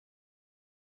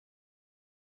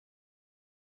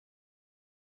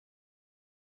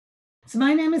So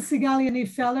my name is Sigal Yaniv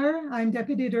Feller. I'm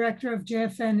Deputy Director of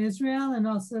JFN Israel and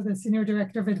also the Senior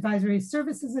Director of Advisory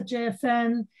Services at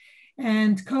JFN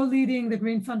and co-leading the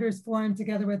Green Funders Forum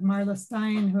together with Marla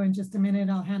Stein, who in just a minute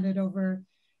I'll hand it over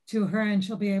to her and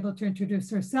she'll be able to introduce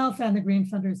herself and the Green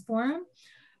Funders Forum.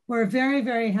 We're very,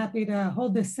 very happy to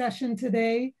hold this session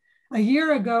today. A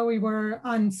year ago, we were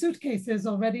on suitcases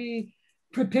already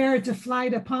prepared to fly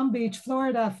to Palm Beach,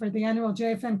 Florida for the annual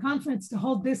JFN conference to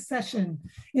hold this session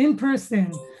in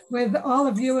person with all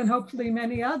of you and hopefully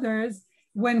many others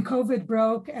when COVID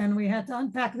broke and we had to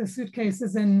unpack the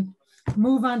suitcases and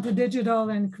move on to digital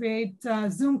and create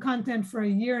Zoom content for a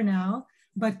year now.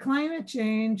 But climate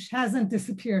change hasn't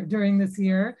disappeared during this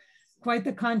year. Quite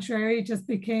the contrary, it just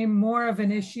became more of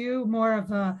an issue, more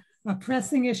of a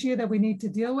pressing issue that we need to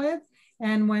deal with.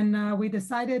 And when we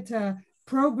decided to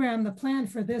program the plan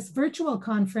for this virtual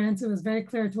conference, it was very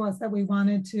clear to us that we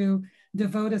wanted to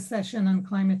devote a session on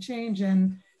climate change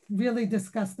and really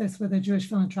discuss this with the Jewish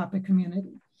philanthropic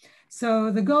community.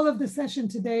 So the goal of the session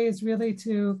today is really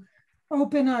to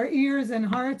open our ears and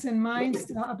hearts and minds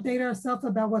to update ourselves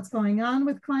about what's going on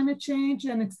with climate change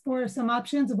and explore some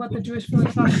options of what the Jewish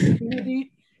philanthropic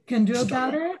community can do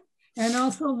about it, and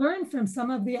also learn from some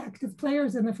of the active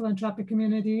players in the philanthropic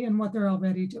community and what they're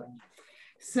already doing.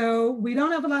 So we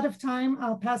don't have a lot of time.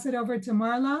 I'll pass it over to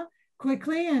Marla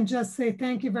quickly and just say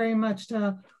thank you very much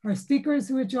to our speakers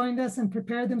who have joined us and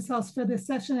prepared themselves for this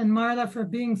session, and Marla for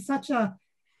being such a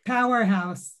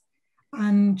powerhouse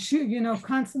and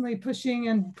constantly pushing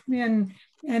and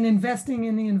investing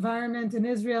in the environment in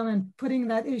Israel and putting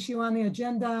that issue on the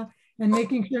agenda and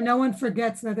making sure no one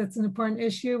forgets that it's an important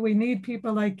issue. We need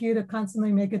people like you to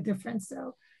constantly make a difference.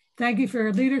 So thank you for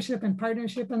your leadership and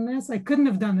partnership in this. I couldn't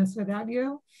have done this without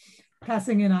you.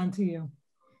 Passing it on to you.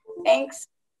 Thanks,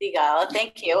 Sigal.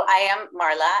 Thank you. I am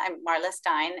Marla. I'm Marla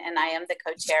Stein, and I am the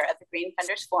co-chair of the Green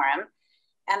Funders Forum.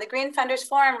 And the Green Funders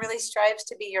Forum really strives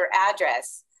to be your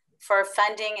address for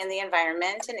funding in the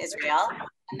environment in Israel.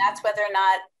 And that's whether or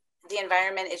not the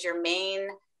environment is your main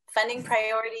funding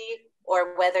priority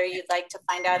or whether you'd like to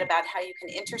find out about how you can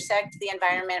intersect the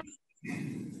environment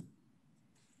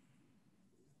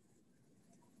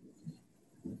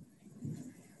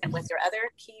with your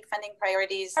other key funding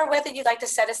priorities, or whether you'd like to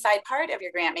set aside part of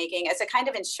your grant making as a kind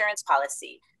of insurance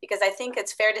policy, because I think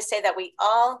it's fair to say that we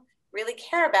all really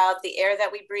care about the air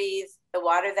that we breathe, the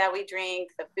water that we drink,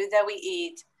 the food that we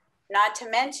eat, not to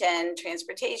mention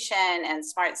transportation and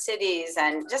smart cities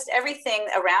and just everything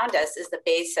around us is the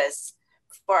basis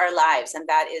for our lives, and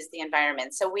that is the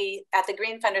environment. So we at the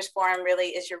Green Funders Forum really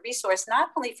is your resource,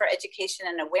 not only for education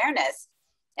and awareness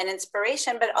and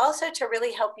inspiration, but also to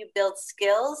really help you build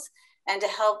skills and to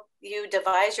help you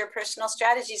devise your personal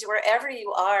strategies wherever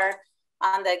you are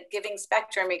on the giving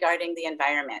spectrum regarding the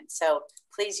environment. So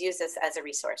please use this as a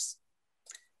resource.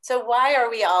 So why are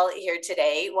we all here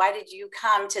today? Why did you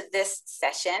come to this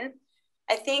session?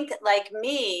 I think like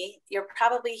me, you're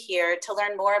probably here to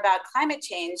learn more about climate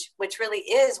change, which really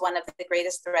is one of the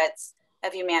greatest threats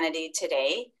of humanity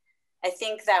today. I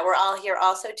think that we're all here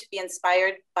also to be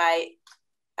inspired by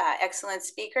excellent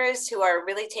speakers who are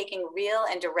really taking real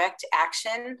and direct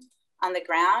action on the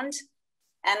ground.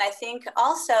 And I think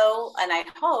also, and I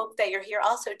hope that you're here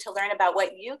also to learn about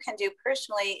what you can do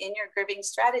personally in your giving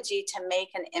strategy to make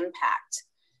an impact.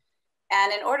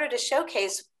 And in order to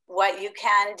showcase what you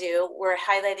can do, we're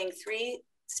highlighting 3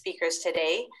 speakers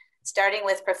today, starting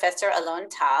with Professor Alon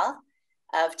Tal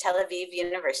of Tel Aviv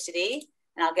University.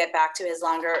 And I'll get back to his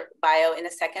longer bio in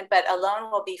a second, but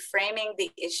Alon will be framing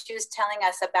the issues, telling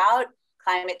us about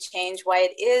climate change, why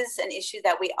it is an issue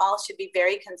that we all should be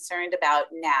very concerned about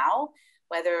now,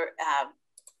 whether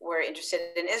we're interested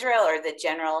in Israel or the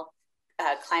general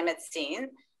climate scene.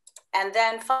 And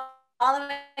then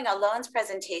following Alon's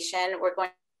presentation, we're going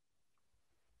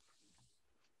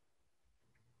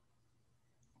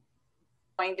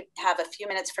to have a few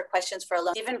minutes for questions for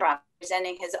Alon. Stephen Bronfman,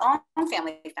 presenting his own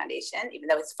family foundation, even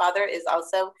though his father is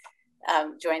also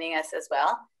joining us as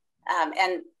well.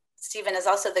 And Stephen is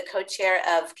also the co-chair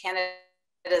of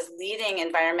Canada's leading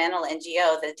environmental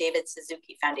NGO, the David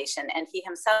Suzuki Foundation, and he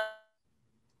himself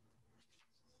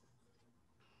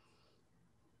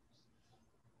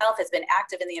has been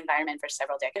active in the environment for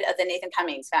several decades, of the Nathan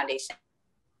Cummings Foundation.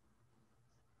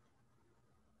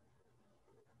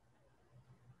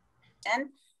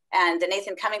 And the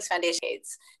Nathan Cummings Foundation,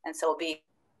 and so we'll be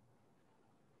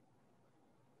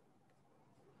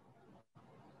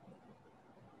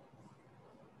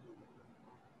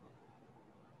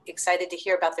excited to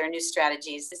hear about their new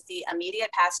strategies. This is the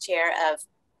immediate past chair of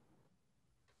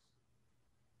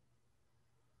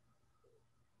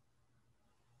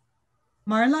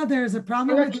Marla, there's a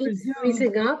problem Marla with your keeps Zoom.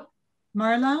 freezing up.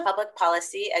 Marla? Public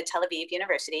policy at Tel Aviv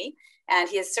University, and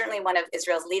he is certainly one of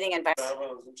Israel's leading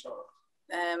environmentalists.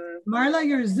 Marla,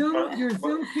 your Zoom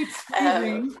keeps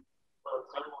freezing.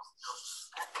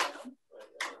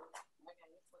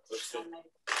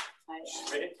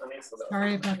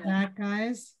 Sorry about that,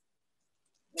 guys.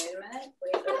 Wait a minute.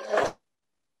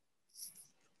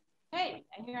 Hey,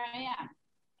 here I am.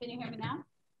 Can you hear me now?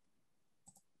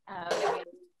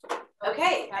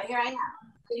 Okay, here I am.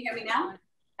 Can you hear me now?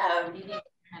 Leading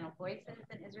Environmental Voices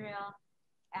in Israel,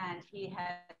 and he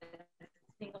has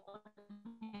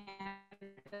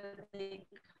single-handedly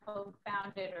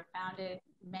co-founded or founded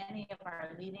many of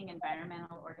our leading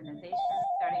environmental organizations,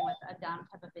 starting with Adam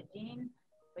Tababedin,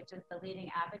 which is the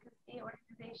leading advocacy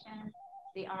organization,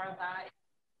 the Arava,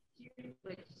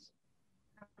 which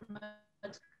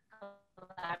promotes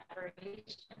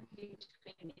collaboration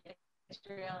between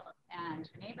Israel and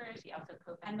her neighbors. He also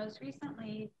and most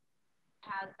recently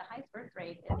has the highest birth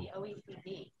rate in the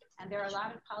OECD. And there are a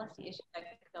lot of policy issues that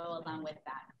go along with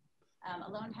that.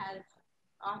 Alon has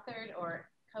authored or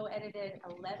co-edited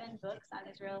 11 books on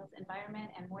Israel's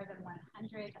environment and more than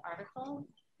 100 articles.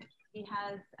 He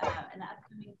has an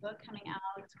upcoming book coming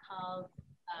out called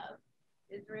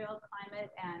Israel,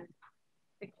 Climate and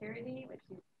Security, which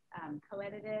he's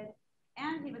co-edited.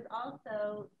 And he was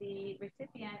also the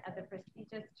recipient of the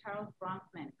prestigious Charles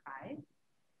Bronfman Prize.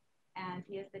 And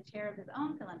he is the chair of his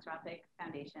own philanthropic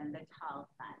foundation, the Tal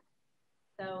Fund.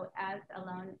 So as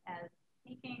Alon is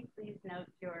speaking, please note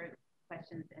your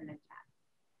questions in the chat.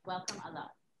 Welcome, Alon.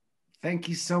 Thank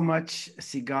you so much,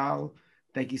 Sigal.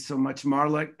 Thank you so much,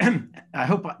 Marla. I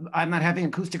hope I'm not having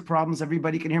acoustic problems.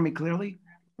 Everybody can hear me clearly?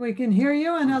 We can hear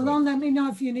you. And Alon, let me know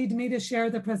if you need me to share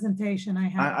the presentation I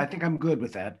have. I think I'm good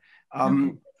with that.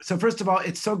 Okay. So first of all,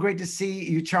 it's so great to see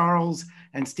you, Charles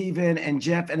and Stephen and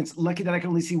Jeff. And it's lucky that I can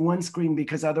only see one screen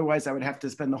because otherwise I would have to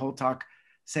spend the whole talk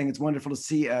saying it's wonderful to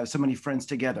see so many friends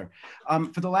together.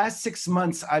 For the last 6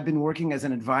 months, I've been working as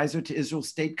an advisor to Israel's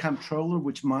state comptroller,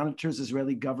 which monitors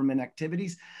Israeli government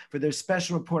activities for their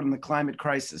special report on the climate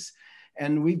crisis.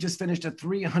 And we've just finished a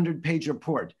 300-page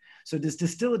report. So to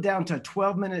distill it down to a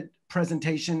 12-minute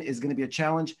presentation is going to be a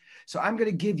challenge. So I'm going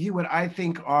to give you what I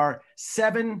think are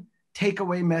 7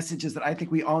 takeaway messages that I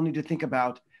think we all need to think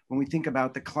about when we think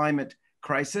about the climate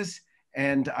crisis.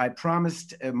 And I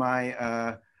promised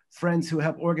my friends who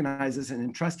helped organize this and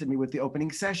entrusted me with the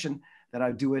opening session that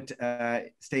I'd do it,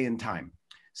 stay in time.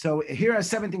 So here are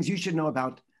 7 things you should know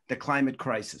about the climate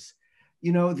crisis.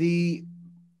 You know, the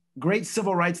great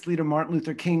civil rights leader Martin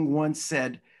Luther King once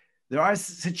said, there are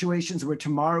situations where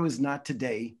tomorrow is not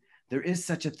today. There is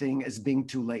such a thing as being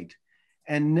too late.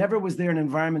 And never was there an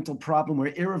environmental problem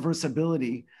where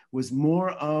irreversibility was more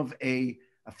of a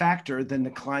factor than the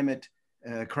climate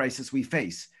crisis we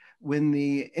face. When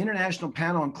the International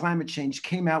Panel on Climate Change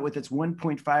came out with its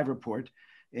 1.5 report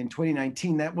in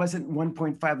 2019, that wasn't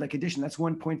 1.5 like addition, that's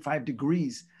 1.5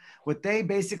 degrees. What they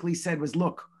basically said was,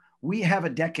 look, we have a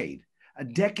decade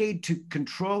to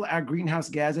control our greenhouse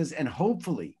gases and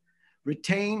hopefully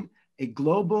retain a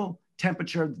global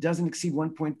temperature that doesn't exceed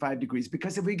 1.5 degrees.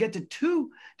 Because if we get to 2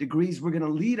 degrees, we're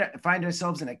going to find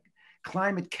ourselves in a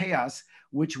climate chaos,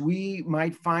 which we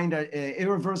might find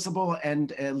irreversible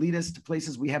and lead us to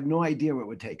places we have no idea where it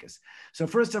would take us. So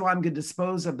first of all, I'm going to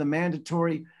dispose of the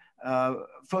mandatory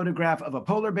photograph of a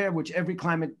polar bear, which every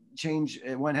climate change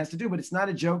one has to do, but it's not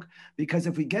a joke, because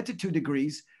if we get to 2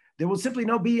 degrees, there will simply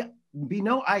be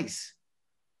no ice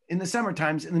in the summer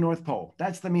times in the North Pole.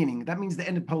 That's the meaning. That means the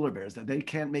end of polar bears, that they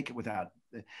can't make it without.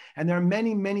 And there are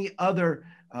many, many other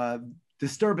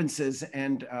disturbances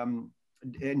and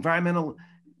environmental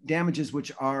damages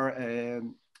which are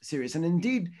serious. And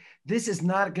indeed, this is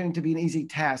not going to be an easy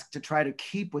task to try to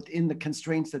keep within the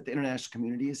constraints that the international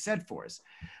community has set for us.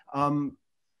 The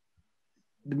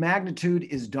magnitude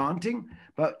is daunting,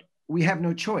 but we have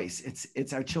no choice.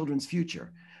 It's our children's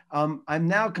future. I'm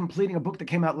now completing a book that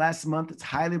came out last month. It's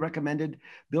highly recommended.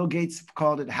 Bill Gates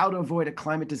called it How to Avoid a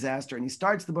Climate Disaster. And he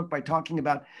starts the book by talking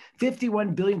about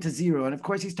 51 billion to zero. And of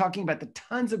course, he's talking about the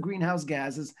tons of greenhouse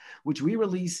gases, which we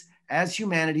release as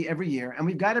humanity every year. And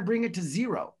we've got to bring it to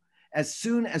zero as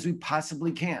soon as we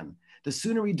possibly can. The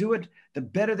sooner we do it, the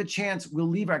better the chance we'll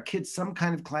leave our kids some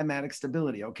kind of climatic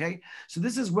stability, okay? So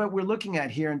this is what we're looking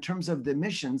at here in terms of the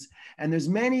emissions. And there's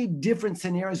many different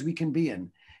scenarios we can be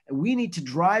in. We need to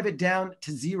drive it down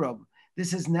to zero.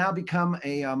 This has now become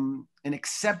an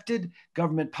accepted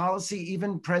government policy.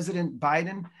 Even President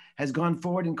Biden has gone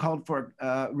forward and called for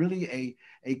really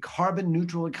a carbon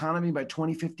neutral economy by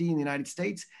 2050 in the United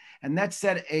States. And that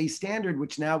set a standard,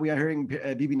 which now we are hearing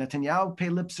Bibi Netanyahu pay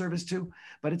lip service to,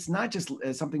 but it's not just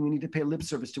something we need to pay lip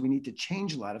service to. We need to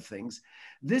change a lot of things.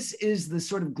 This is the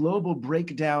sort of global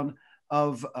breakdown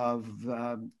of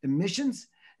emissions.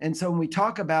 And so when we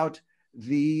talk about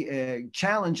the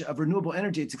challenge of renewable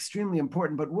energy, it's extremely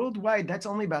important, but worldwide, that's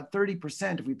only about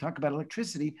 30%, if we talk about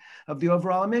electricity, of the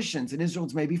overall emissions. In Israel,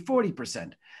 it's maybe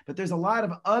 40%. But there's a lot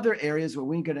of other areas where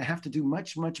we're going to have to do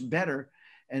much, much better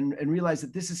and realize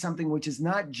that this is something which is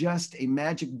not just a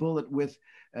magic bullet with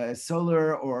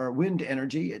solar or wind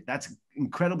energy. That's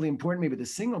incredibly important, maybe the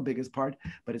single biggest part,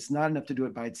 but it's not enough to do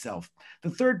it by itself. The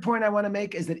third point I want to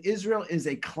make is that Israel is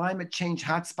a climate change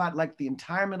hotspot like the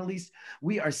entire Middle East.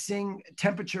 We are seeing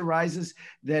temperature rises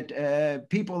that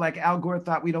people like Al Gore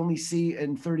thought we'd only see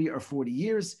in 30 or 40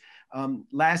 years.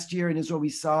 Last year in Israel, we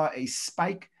saw a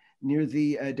spike near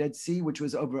the Dead Sea, which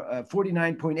was over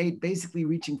 49.8, basically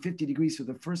reaching 50 degrees for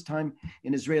the first time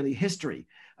in Israeli history.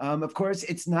 Of course,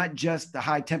 it's not just the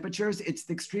high temperatures, it's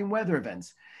the extreme weather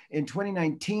events. In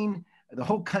 2019, the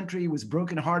whole country was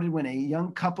brokenhearted when a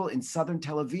young couple in southern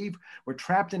Tel Aviv were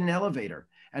trapped in an elevator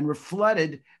and were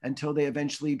flooded until they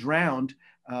eventually drowned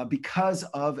because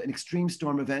of an extreme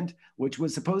storm event, which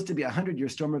was supposed to be a 100-year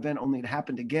storm event, only it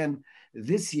happened again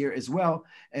this year as well.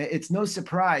 It's no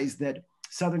surprise that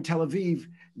southern Tel Aviv,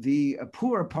 the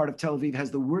poorer part of Tel Aviv,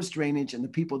 has the worst drainage and the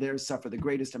people there suffer the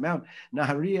greatest amount.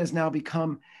 Nahariya has now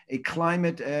become a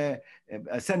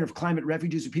center of climate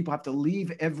refugees where people have to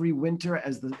leave every winter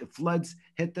as the floods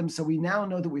hit them. So we now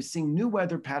know that we're seeing new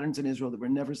weather patterns in Israel that were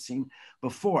never seen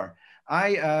before.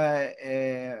 I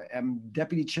am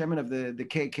deputy chairman of the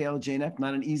KLJNF,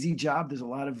 not an easy job. There's a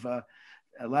lot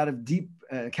of deep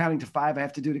counting to 5 I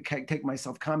have to do to take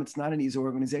myself calm. It's not an easy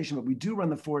organization, but we do run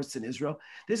the forests in Israel.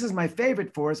 This is my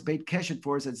favorite forest, Beit Keshet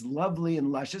forest. It's lovely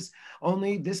and luscious.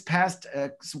 Only this past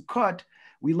Sukkot,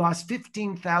 we lost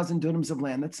 15,000 dunams of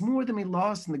land. That's more than we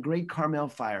lost in the Great Carmel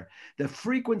Fire. The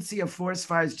frequency of forest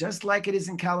fires, just like it is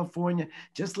in California,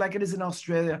 just like it is in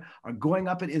Australia, are going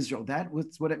up in Israel.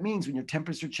 That's what it means when your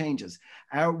temperature changes.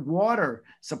 Our water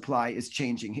supply is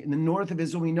changing. In the north of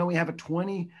Israel, we know we have a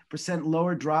 20%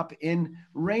 lower drop in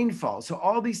rainfall. So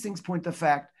all these things point to the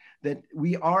fact that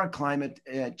we are a climate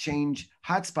change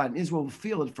hotspot, and Israel will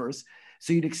feel it first.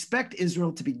 So you'd expect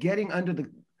Israel to be getting under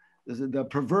the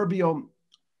proverbial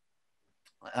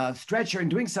stretcher and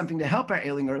doing something to help our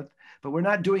ailing earth, but we're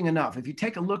not doing enough. If you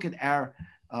take a look at our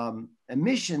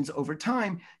emissions over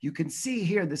time, you can see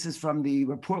here, this is from the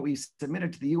report we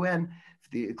submitted to the UN,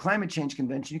 the Climate Change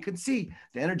Convention. You can see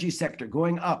the energy sector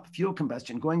going up, fuel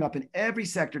combustion going up in every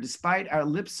sector. Despite our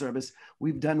lip service,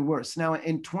 we've done worse. Now,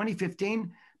 in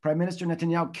 2015, Prime Minister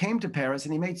Netanyahu came to Paris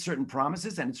and he made certain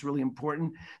promises, and it's really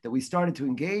important that we started to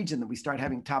engage and that we start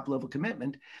having top-level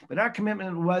commitment. But our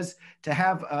commitment was to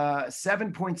have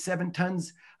 7.7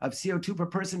 tons of CO2 per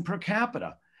person per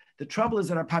capita. The trouble is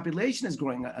that our population is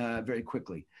growing very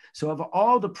quickly. So of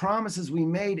all the promises we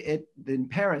made in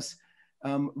Paris,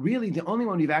 really the only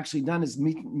one we've actually done is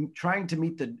trying to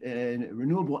meet the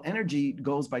renewable energy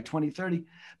goals by 2030.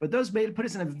 But those put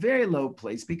us in a very low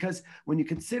place, because when you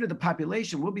consider the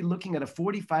population, we'll be looking at a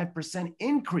 45%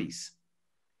 increase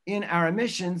in our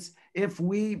emissions if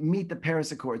we meet the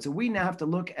Paris Accord. So we now have to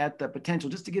look at the potential.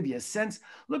 Just to give you a sense,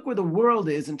 look where the world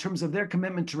is in terms of their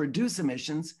commitment to reduce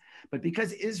emissions. But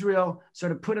because Israel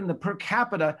sort of put in the per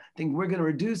capita thing, we're going to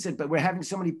reduce it, but we're having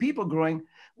so many people growing,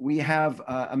 we have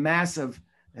a massive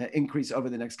increase over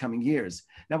the next coming years.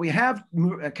 Now we have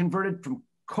converted from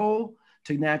coal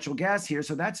to natural gas here,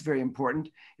 so that's very important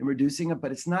in reducing it,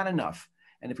 but it's not enough.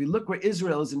 And if we look where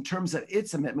Israel is in terms of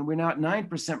its commitment, we're now at 9%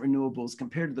 renewables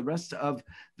compared to the rest of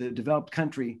the developed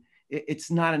country. It's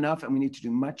not enough, and we need to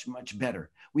do much, much better.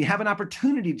 We have an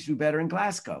opportunity to do better in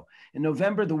Glasgow. In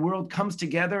November, the world comes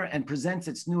together and presents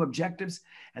its new objectives.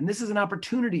 And this is an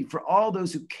opportunity for all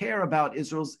those who care about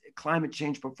Israel's climate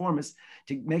change performance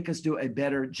to make us do a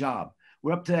better job.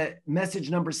 We're up to message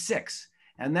number 6,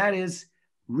 and that is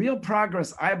real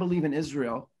progress, I believe, in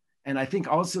Israel, and I think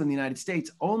also in the United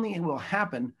States, only will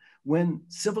happen when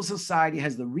civil society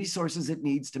has the resources it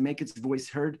needs to make its voice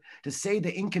heard, to say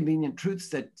the inconvenient truths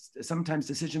that sometimes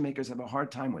decision makers have a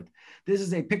hard time with. This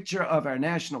is a picture of our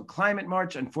National Climate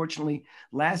March. Unfortunately,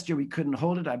 last year we couldn't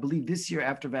hold it. I believe this year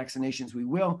after vaccinations we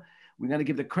will. We're going to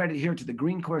give the credit here to the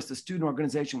Green Course, the student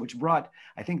organization, which brought,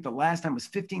 I think the last time was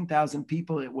 15,000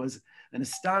 people. It was an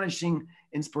astonishing,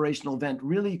 inspirational event.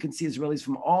 Really, you can see Israelis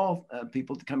from all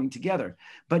people coming together.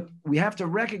 But we have to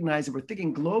recognize that we're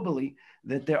thinking globally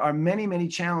that there are many, many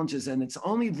challenges. And it's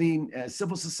only the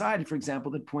civil society, for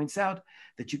example, that points out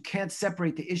that you can't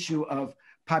separate the issue of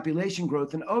population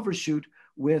growth and overshoot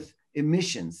with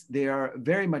emissions. They are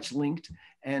very much linked.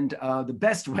 And the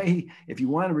best way, if you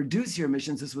want to reduce your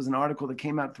emissions, this was an article that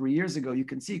came out 3 years ago. You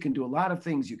can see you can do a lot of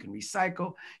things. You can recycle,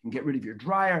 you can get rid of your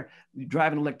dryer, you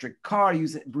drive an electric car,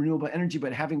 use renewable energy,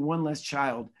 but having one less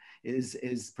child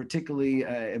is particularly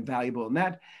valuable in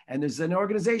that. And there's an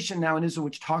organization now in Israel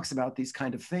which talks about these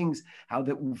kind of things, how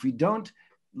that if we don't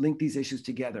link these issues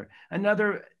together.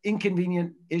 Another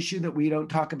inconvenient issue that we don't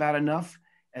talk about enough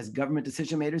as government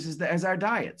decision makers is our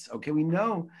diets. Okay, we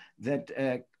know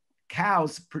that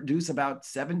cows produce about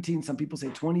 17, some people say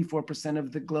 24%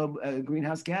 of the globe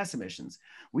greenhouse gas emissions.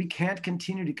 We can't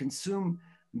continue to consume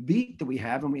meat that we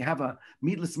have, and we have a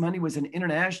Meatless Monday was an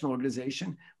international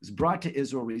organization. It was brought to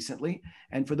Israel recently.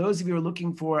 And for those of you who are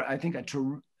looking for, I think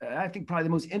probably the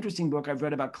most interesting book I've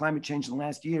read about climate change in the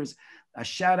last years, a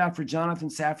shout out for Jonathan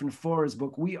Safran Foer's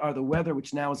book, We Are the Weather,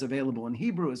 which now is available in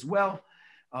Hebrew as well.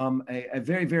 A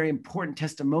very, very important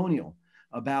testimonial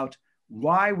about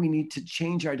why we need to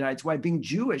change our diets, why being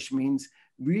Jewish means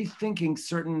rethinking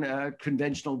certain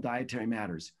conventional dietary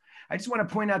matters. I just want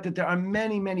to point out that there are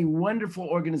many, many wonderful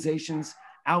organizations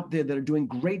out there that are doing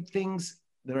great things,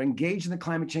 that are engaged in the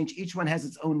climate change. Each one has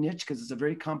its own niche because it's a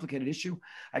very complicated issue.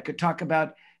 I could talk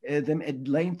about them at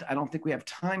length. I don't think we have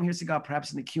time here, Sigal,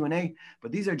 perhaps in the Q&A,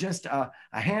 but these are just a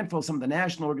handful of some of the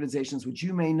national organizations which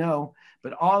you may know,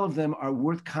 but all of them are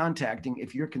worth contacting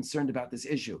if you're concerned about this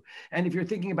issue. And if you're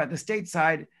thinking about the state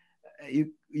side,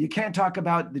 you can't talk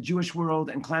about the Jewish world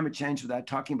and climate change without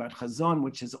talking about Chazon,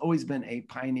 which has always been a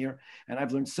pioneer. And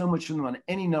I've learned so much from them on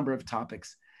any number of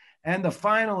topics. And the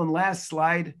final and last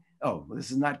slide, oh, well, this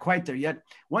is not quite there yet.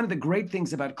 One of the great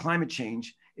things about climate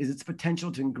change is its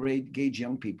potential to engage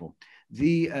young people.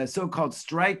 The so-called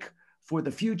Strike for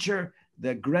the Future,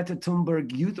 the Greta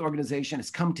Thunberg Youth Organization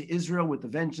has come to Israel with a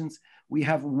vengeance. We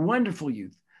have wonderful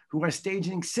youth who are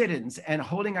staging sit-ins and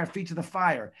holding our feet to the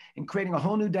fire and creating a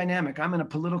whole new dynamic. I'm in a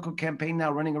political campaign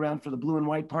now running around for the Blue and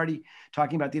White Party,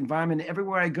 talking about the environment.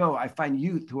 Everywhere I go, I find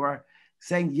youth who are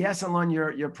saying, yes, Alon,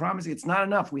 you're promising it's not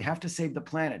enough. We have to save the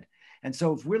planet. And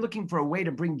so if we're looking for a way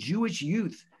to bring Jewish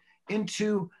youth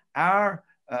into our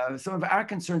some of our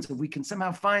concerns, if we can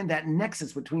somehow find that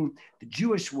nexus between the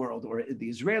Jewish world or the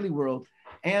Israeli world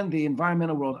and the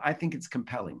environmental world, I think it's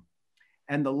compelling.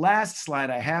 And the last slide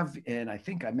I have, and I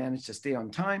think I managed to stay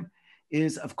on time,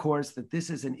 is of course that this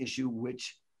is an issue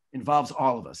which involves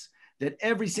all of us, that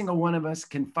every single one of us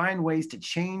can find ways to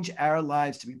change our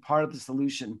lives to be part of the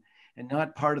solution and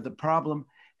not part of the problem.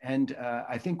 And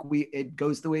I think it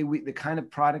goes the way the kind of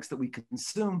products that we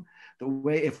consume, the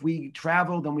way if we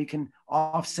travel, then we can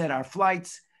offset our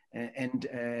flights. And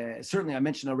certainly I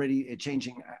mentioned already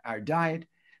changing our diet.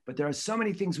 But there are so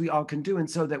many things we all can do. And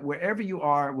so that wherever you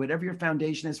are, whatever your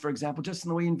foundation is, for example, just in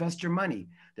the way you invest your money,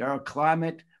 there are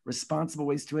climate responsible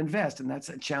ways to invest. And that's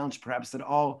a challenge perhaps that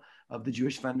all of the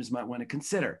Jewish funders might want to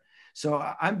consider. So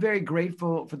I'm very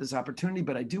grateful for this opportunity,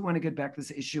 but I do want to get back to this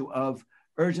issue of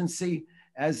urgency.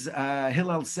 As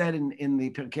Hillel said in the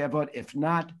Pirkei Avot, if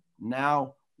not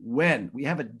now, when? We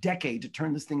have a decade to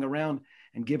turn this thing around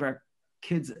and give our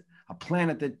kids a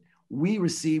planet that we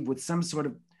receive with some sort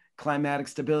of climatic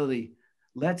stability.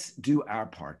 Let's do our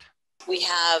part. We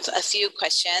have a few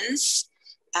questions.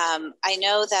 I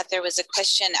know that there was a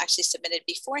question actually submitted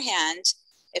beforehand.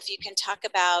 If you can talk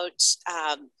about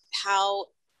how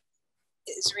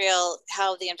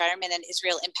the environment in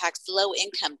Israel impacts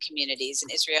low-income communities in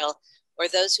Israel, or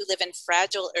those who live in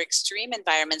fragile or extreme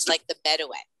environments like the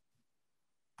Bedouin.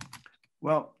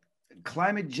 Well,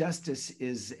 climate justice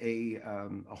is a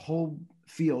whole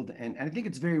field, and I think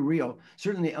it's very real.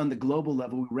 Certainly on the global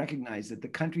level, we recognize that the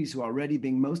countries who are already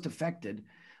being most affected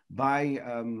by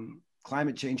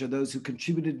climate change are those who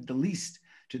contributed the least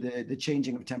to the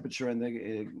changing of temperature and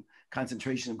the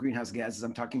concentration of greenhouse gases.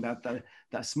 I'm talking about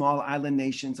the small island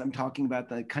nations. I'm talking about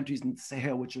the countries in the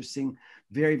Sahel, which are seeing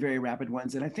very, very rapid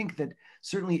ones. And I think that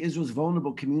certainly Israel's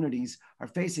vulnerable communities are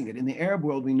facing it. In the Arab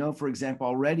world, we know, for example,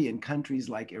 already in countries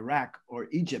like Iraq or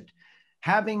Egypt,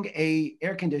 having an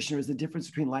air conditioner is the difference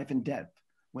between life and death.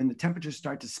 When the temperatures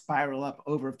start to spiral up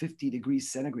over 50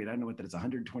 degrees centigrade, I don't know what that is,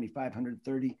 125,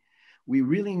 130, we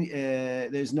really,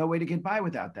 there's no way to get by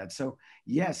without that. So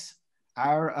yes,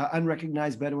 our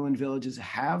unrecognized Bedouin villages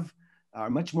are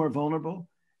much more vulnerable.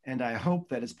 And I hope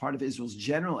that as part of Israel's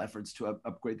general efforts to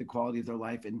upgrade the quality of their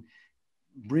life and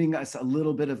bring us a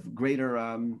little bit of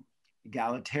greater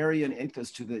egalitarian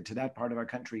ethos to that part of our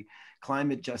country,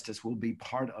 climate justice will be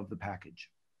part of the package.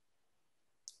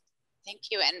 Thank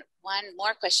you. And one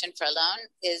more question for Alon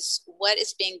is, what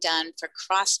is being done for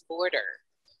cross-border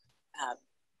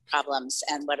problems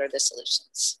and what are the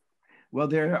solutions? Well,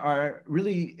 there are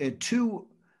really two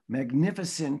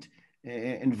magnificent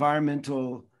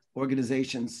environmental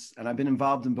organizations, and I've been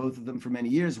involved in both of them for many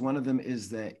years. One of them is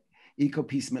the Eco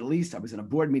Peace Middle East. I was in a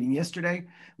board meeting yesterday,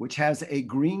 which has a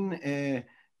green, a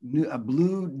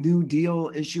blue New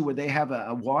Deal issue where they have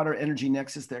a water energy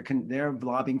nexus they're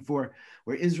lobbying for,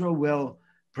 where Israel will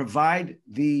provide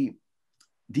the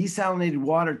desalinated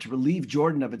water to relieve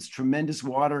Jordan of its tremendous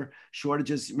water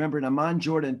shortages. Remember, in Amman,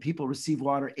 Jordan, people receive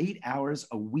water 8 hours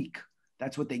a week.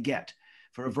 That's what they get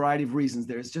for a variety of reasons.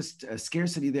 There's just a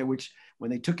scarcity there, which when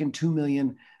they took in 2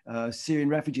 million Syrian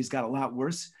refugees got a lot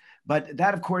worse. But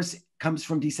that, of course, comes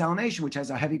from desalination, which has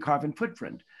a heavy carbon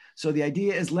footprint. So the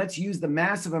idea is let's use the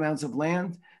massive amounts of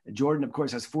land. Jordan, of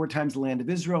course, has 4 times the land of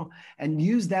Israel, and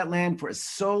use that land for a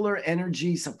solar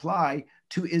energy supply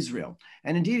to Israel.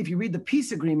 And indeed, if you read the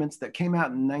peace agreements that came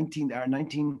out in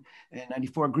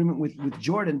 1994 agreement with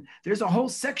Jordan, there's a whole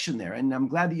section there. And I'm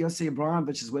glad that Yossi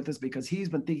Abramovich is with us, because he's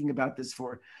been thinking about this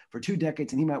for 2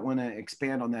 decades, and he might want to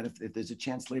expand on that if there's a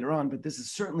chance later on. But this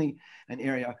is certainly an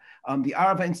area. The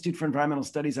Arava Institute for Environmental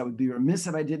Studies, I would be remiss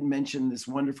if I didn't mention this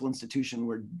wonderful institution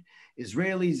where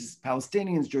Israelis,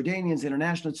 Palestinians, Jordanians,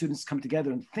 international students come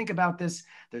together and think about this.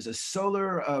 There's a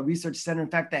solar research center. In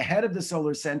fact, the head of the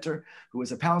solar center, who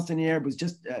was a Palestinian Arab, was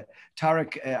just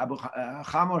Tariq Abu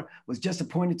Khamor, was just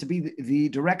appointed to be the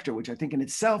director, which I think in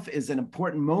itself is an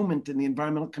important moment in the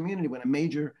environmental community when a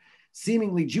major,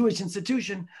 seemingly Jewish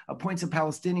institution appoints a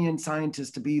Palestinian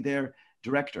scientist to be their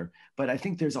director. But I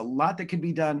think there's a lot that could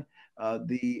be done.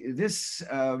 This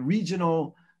region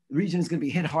is going to be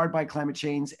hit hard by climate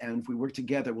change, and if we work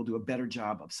together, we'll do a better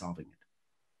job of solving it.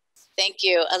 Thank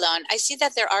you, Alon. I see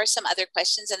that there are some other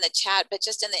questions in the chat, but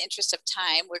just in the interest of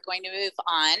time, we're going to move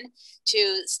on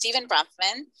to Stein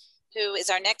Bronfman, who is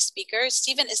our next speaker.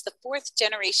 Stein is the 4th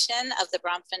generation of the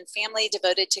Bronfman family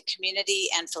devoted to community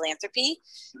and philanthropy.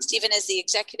 Stein is the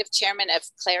executive chairman of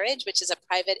Claridge, which is a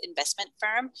private investment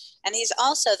firm, and he's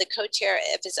also the co-chair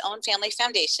of his own family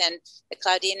foundation, the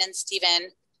Claudine and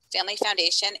Stein Family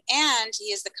Foundation, and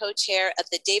he is the co-chair of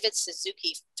the David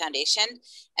Suzuki Foundation.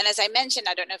 And as I mentioned,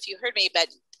 I don't know if you heard me, but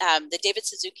the David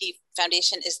Suzuki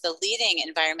Foundation is the leading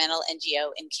environmental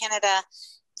NGO in Canada.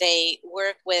 They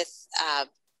work with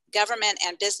government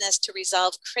and business to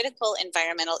resolve critical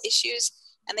environmental issues,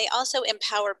 and they also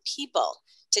empower people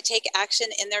to take action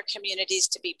in their communities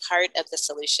to be part of the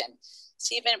solution.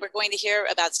 Stein, we're going to hear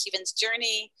about Stein's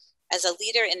journey as a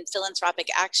leader in philanthropic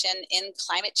action in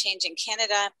climate change in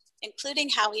Canada, including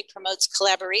how he promotes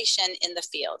collaboration in the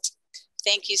field.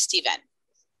 Thank you, Stein.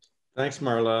 Thanks,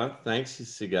 Marla. Thanks,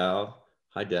 Sigal.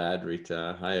 Hi, Dad,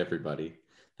 Rita. Hi, everybody.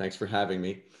 Thanks for having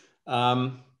me.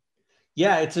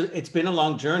 Yeah, it's been a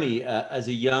long journey. As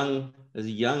a young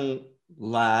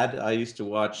lad, I used to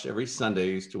watch every Sunday. I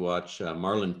used to watch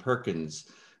Marlon Perkins'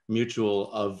 Mutual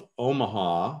of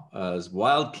Omaha's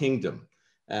Wild Kingdom.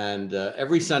 And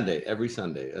every Sunday, I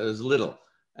was little.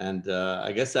 And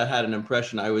I guess that had an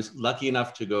impression. I was lucky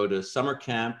enough to go to summer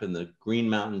camp in the Green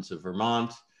Mountains of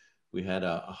Vermont. We had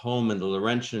a home in the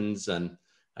Laurentians, and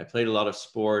I played a lot of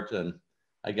sport. And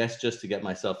I guess just to get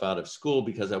myself out of school,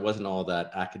 because I wasn't all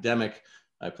that academic,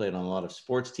 I played on a lot of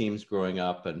sports teams growing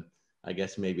up. And I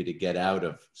guess maybe to get out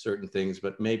of certain things,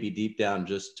 but maybe deep down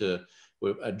just to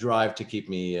a drive to keep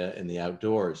me in the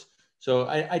outdoors. So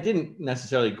I didn't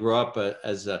necessarily grow up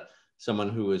as someone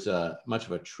who was much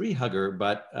of a tree hugger,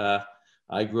 but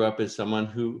I grew up as someone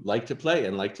who liked to play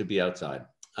and liked to be outside.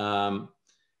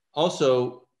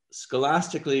 Also,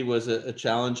 scholastically was a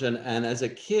challenge. And as a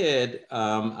kid,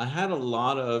 I had a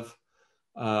lot of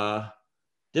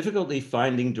difficulty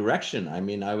finding direction. I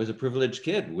mean, I was a privileged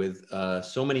kid with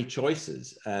so many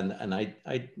choices, and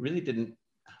I really didn't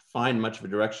find much of a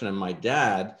direction. And my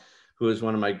dad, who was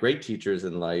one of my great teachers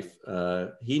in life,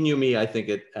 he knew me, I think,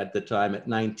 at the time at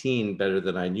 19 better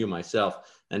than I knew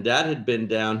myself. And Dad had been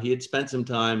down, he had spent some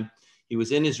time, he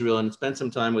was in Israel and spent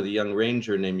some time with a young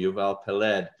ranger named Yuval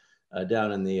Peled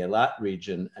down in the Eilat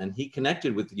region. And he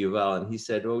connected with Yuval and he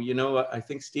said, oh, you know what, I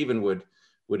think Stein would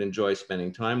enjoy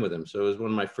spending time with him. So it was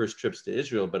one of my first trips to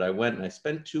Israel, but I went and I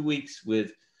spent 2 weeks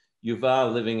with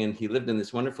Yuval he lived in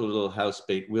this wonderful little house,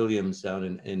 Beit Williams,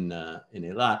 down in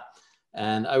Eilat.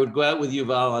 And I would go out with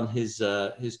Yuval on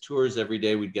his tours every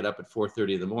day. We'd get up at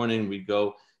 4:30 in the morning. We'd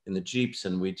go in the Jeeps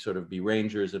and we'd sort of be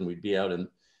rangers and we'd be out and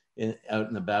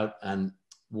about. And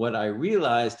what I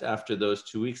realized after those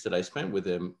 2 weeks that I spent with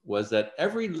him was that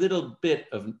every little bit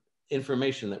of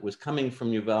information that was coming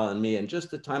from Yuval and me, and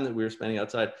just the time that we were spending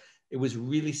outside, it was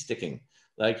really sticking.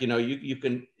 Like, you know,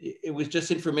 it was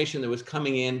just information that was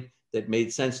coming in that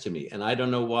made sense to me. And I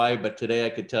don't know why, but today I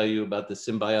could tell you about the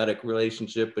symbiotic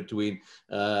relationship between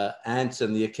ants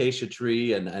and the acacia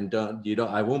tree. And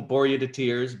I won't bore you to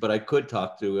tears, but I could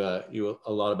talk to you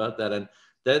a lot about that.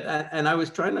 And I was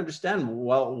trying to understand,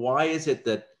 well, why is it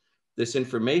that this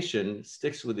information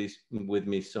sticks with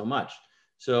me so much?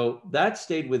 So that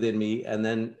stayed within me. And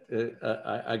then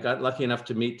I got lucky enough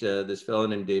to meet this fellow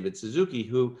named David Suzuki,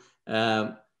 who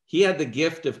he had the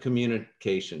gift of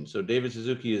communication. So David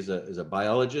Suzuki is a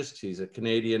biologist. He's a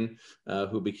Canadian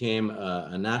who became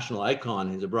a national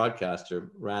icon. He's a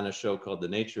broadcaster, ran a show called The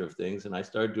Nature of Things. And I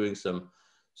started doing some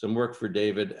work for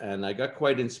David, and I got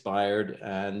quite inspired.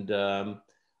 And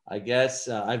I guess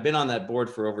I've been on that board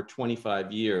for over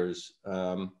 25 years.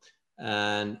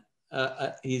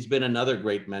 He's been another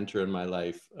great mentor in my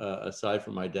life, aside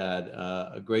from my dad,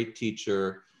 a great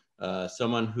teacher,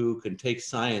 someone who can take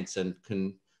science and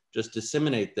can just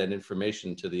disseminate that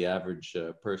information to the average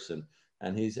person.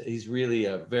 And he's really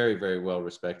a very, very well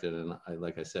respected and,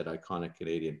 like I said, iconic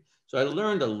Canadian. So I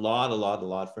learned a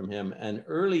lot from him. And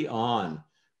early on,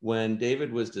 when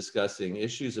David was discussing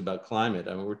issues about climate,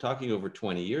 I mean, we're talking over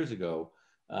 20 years ago,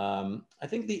 I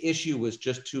think the issue was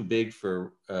just too big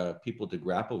for people to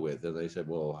grapple with. And they said,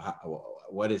 well,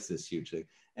 what is this huge thing?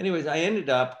 Anyways, I ended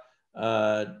up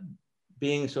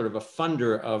being sort of a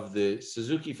funder of the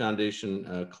Suzuki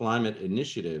Foundation Climate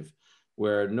Initiative,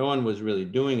 where no one was really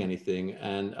doing anything.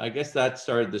 And I guess that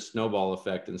started the snowball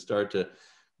effect and started to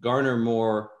garner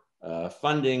more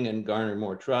funding and garner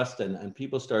more trust, and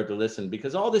people started to listen,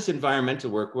 because all this environmental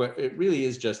work, it really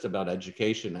is just about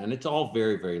education, and it's all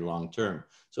very, very long term.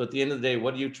 So at the end of the day,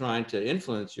 what are you trying to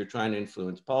influence? You're trying to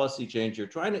influence policy change. You're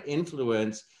trying to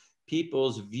influence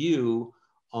people's view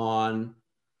on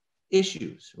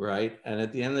issues, right? And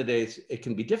at the end of the day, it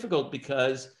can be difficult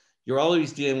because you're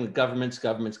always dealing with governments.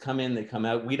 Governments come in, they come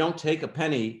out. We don't take a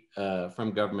penny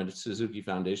from government at Suzuki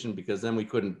Foundation, because then we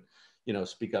couldn't,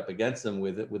 speak up against them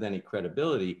with any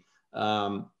credibility.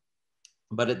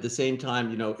 But at the same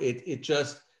time,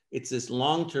 it's this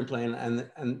long-term plan.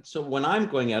 And so when I'm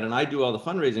going out and I do all the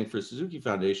fundraising for Suzuki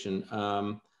Foundation,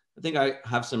 I think I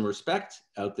have some respect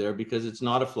out there, because it's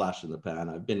not a flash in the pan.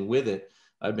 I've been with it.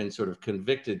 I've been sort of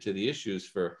convicted to the issues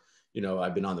for,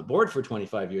 I've been on the board for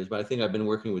 25 years, but I think I've been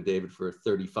working with David for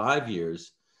 35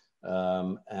 years.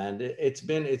 And it's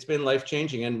been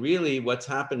life-changing. And really what's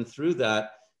happened through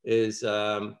that is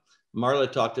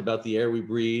Marla talked about the air we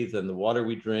breathe and the water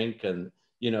we drink, and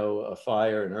a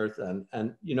fire and earth,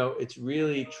 and it's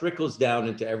really trickles down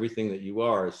into everything that you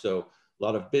are. So a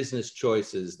lot of business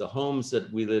choices, the homes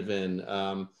that we live in,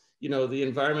 the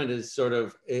environment is sort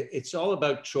of, it's all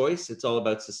about choice. It's all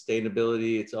about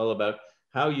sustainability. It's all about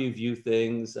how you view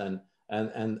things and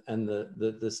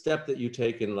the step that you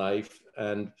take in life.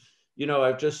 And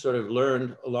I've just sort of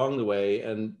learned along the way.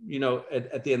 And,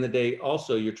 at the end of the day,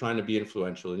 also, you're trying to be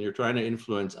influential, and you're trying to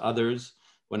influence others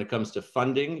when it comes to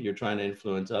funding. You're trying to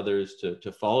influence others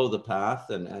to follow the path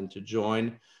and to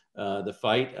join the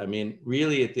fight. I mean,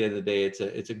 really, at the end of the day,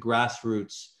 it's a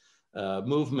grassroots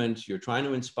movement. You're trying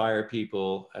to inspire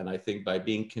people. And I think by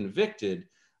being convicted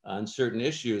on certain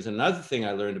issues, another thing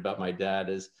I learned about my dad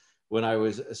is when I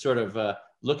was sort of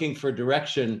looking for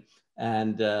direction,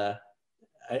 and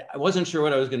I wasn't sure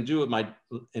what I was going to do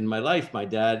in my life. My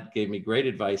dad gave me great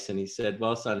advice, and he said,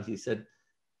 well, son, he said,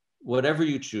 whatever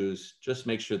you choose, just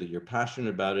make sure that you're passionate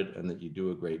about it and that you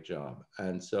do a great job.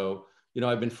 And so,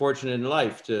 I've been fortunate in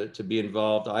life to be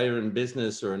involved either in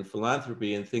business or in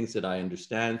philanthropy, and things that I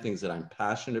understand, things that I'm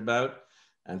passionate about,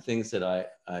 and things that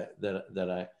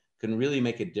I can really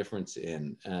make a difference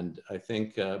in. And I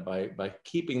think by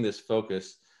keeping this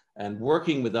focus and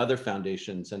working with other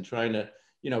foundations and trying to,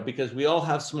 because we all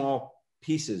have small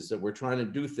pieces that we're trying to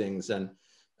do things, and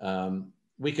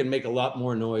we can make a lot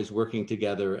more noise working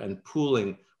together and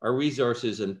pooling our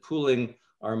resources and pooling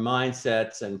our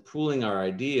mindsets and pooling our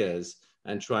ideas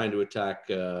and trying to attack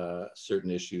certain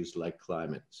issues like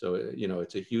climate. So,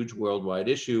 it's a huge worldwide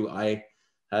issue. I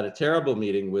had a terrible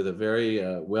meeting with a very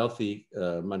wealthy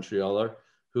Montrealer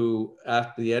who,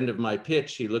 after the end of my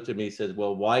pitch, he looked at me and said,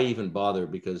 well, why even bother?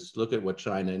 Because look at what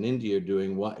China and India are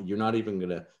doing. You're not even going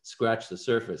to scratch the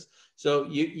surface. So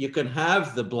you can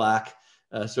have the black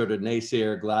sort of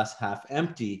naysayer, glass half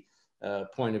empty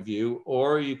point of view,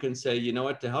 or you can say, you know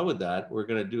what, to hell with that. We're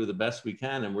going to do the best we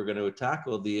can, and we're going to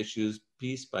tackle the issues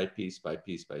piece by piece by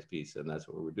piece by piece. And that's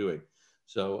what we're doing.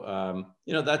 So,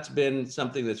 that's been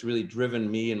something that's really driven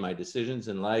me in my decisions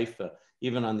in life,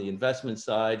 even on the investment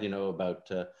side, about,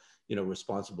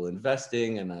 responsible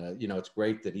investing. And, it's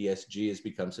great that ESG has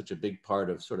become such a big part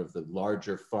of sort of the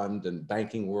larger fund and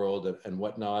banking world and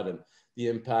whatnot, and the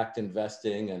impact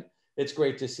investing. it's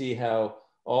great to see how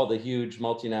all the huge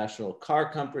multinational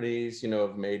car companies,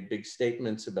 have made big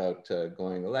statements about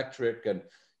going electric, and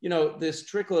this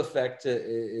trickle effect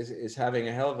is having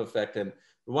a hell of an effect. And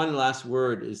one last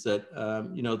word is that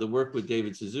the work with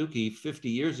David Suzuki 50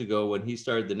 years ago, when he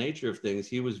started The Nature of Things,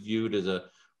 he was viewed as a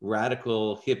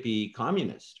radical hippie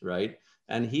communist, right?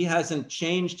 And he hasn't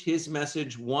changed his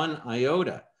message one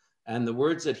iota. And the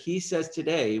words that he says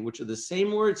today, which are the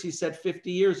same words he said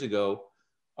 50 years ago,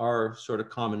 are sort of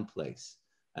commonplace.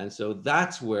 And so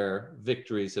that's where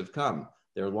victories have come.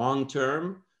 They're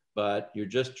long-term, but you're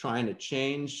just trying to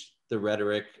change the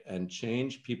rhetoric and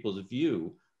change people's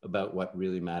view about what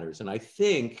really matters. And I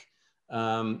think,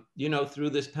 through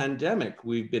this pandemic,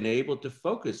 we've been able to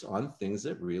focus on things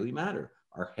that really matter.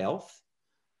 Our health,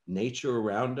 nature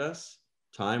around us,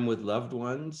 time with loved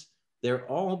ones, they're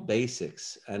all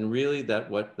basics. And really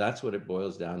that's what it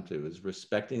boils down to, is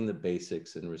respecting the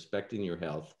basics and respecting your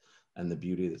health and the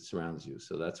beauty that surrounds you.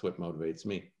 So that's what motivates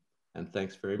me. And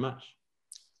thanks very much.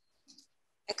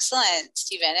 Excellent,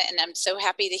 Stephen. And I'm so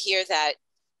happy to hear that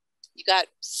you got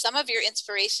some of your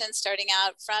inspiration starting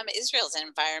out from Israel's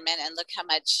environment, and look how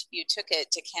much you took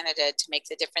it to Canada to make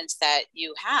the difference that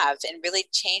you have in really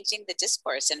changing the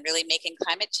discourse and really making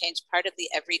climate change part of the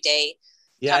everyday.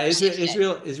 Yeah,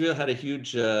 Israel had a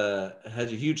huge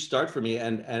start for me,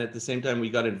 and at the same time we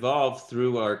got involved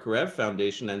through our Karev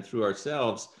Foundation and through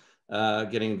ourselves,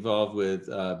 getting involved with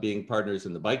being partners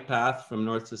in the bike path from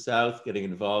north to south, getting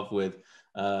involved with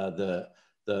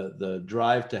the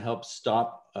drive to help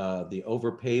stop the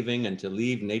overpaving and to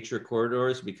leave nature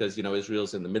corridors, because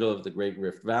Israel's in the middle of the Great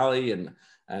Rift Valley,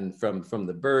 and from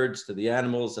the birds to the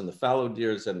animals and the fallow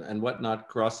deers and whatnot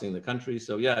crossing the country.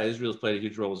 So yeah, Israel's played a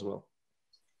huge role as well.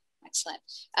 Excellent.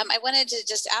 I wanted to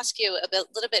just ask you a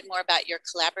little bit more about your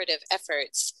collaborative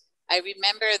efforts. I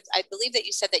believe that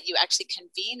you said that you actually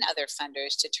convene other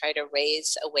funders to try to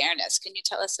raise awareness. Can you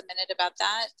tell us a minute about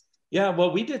that? Yeah,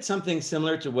 well, we did something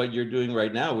similar to what you're doing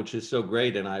right now, which is so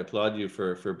great. And I applaud you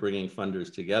for bringing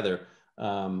funders together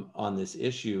on this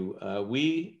issue.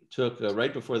 We took,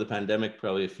 right before the pandemic,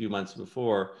 probably a few months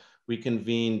before, we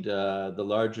convened the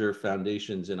larger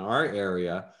foundations in our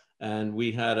area, and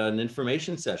we had an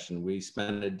information session. We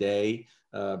spent a day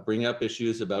bringing up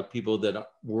issues about people that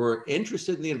were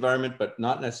interested in the environment, but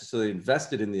not necessarily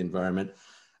invested in the environment,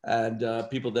 and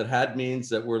people that had means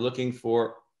that were looking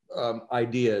for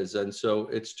ideas. And so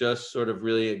it's just sort of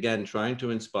really, again, trying to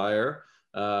inspire.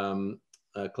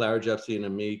 Clarence Epstein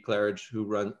and me, Clarence, who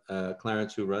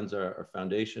runs our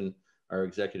foundation, our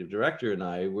executive director, and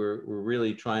I, we're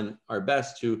really trying our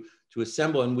best to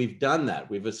assemble, and we've done that.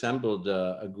 We've assembled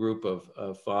a group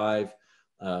of 5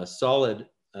 solid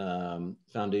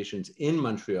foundations in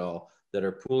Montreal that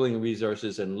are pooling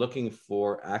resources and looking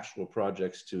for actual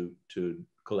projects to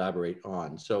collaborate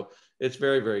on. So it's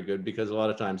very, very good, because a lot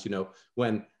of times,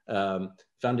 when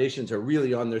foundations are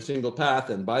really on their single path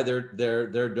and by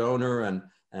their donor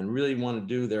and really want to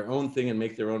do their own thing and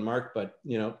make their own mark, but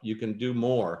you can do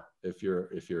more if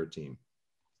you're a team.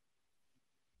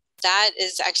 That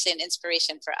is actually an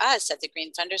inspiration for us at the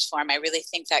Green Funders Forum. I really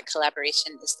think that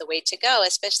collaboration is the way to go,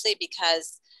 especially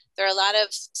because there are a lot of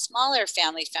smaller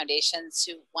family foundations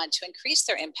who want to increase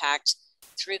their impact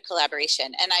through collaboration.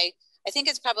 And I think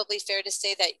it's probably fair to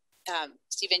say that,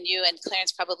 Stephen, you and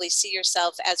Clarence probably see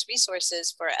yourself as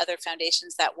resources for other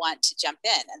foundations that want to jump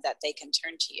in and that they can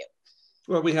turn to you.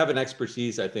 Well, we have an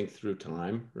expertise, I think, through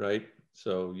time, right?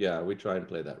 So yeah, we try and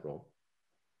play that role.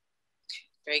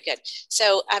 Very good.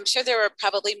 So I'm sure there were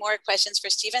probably more questions for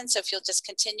Stephen. So if you'll just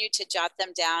continue to jot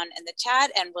them down in the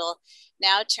chat, and we'll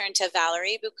now turn to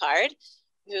Valerie Boucard,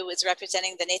 who is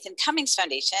representing the Nathan Cummings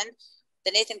Foundation.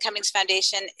 The Nathan Cummings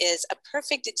Foundation is a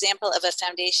perfect example of a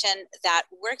foundation that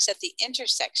works at the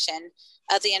intersection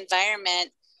of the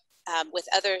environment with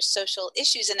other social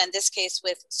issues, and in this case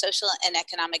with social and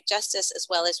economic justice, as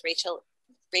well as racial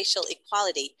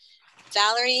equality.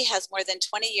 Valerie has more than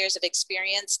 20 years of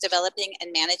experience developing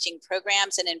and managing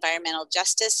programs in environmental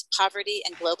justice, poverty,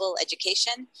 and global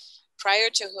education. Prior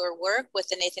to her work with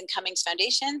the Nathan Cummings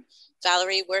Foundation,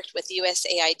 Valerie worked with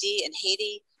USAID in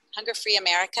Haiti, Hunger Free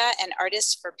America, and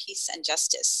Artists for Peace and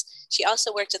Justice. She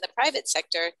also worked in the private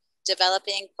sector,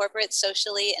 developing corporate,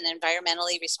 socially, and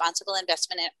environmentally responsible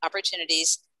investment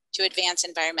opportunities to advance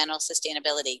environmental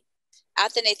sustainability.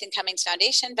 At the Nathan Cummings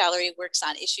Foundation, Valerie works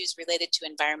on issues related to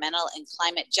environmental and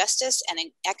climate justice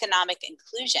and economic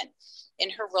inclusion in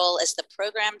her role as the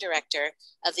program director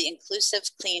of the Inclusive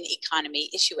Clean Economy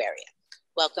Issue Area.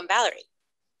 Welcome, Valerie.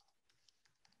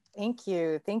 Thank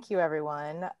you. Thank you,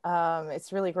 everyone.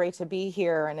 It's really great to be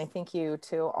here. And I thank you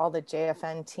to all the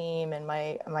JFN team and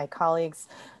my colleagues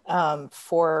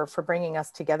for bringing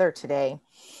us together today.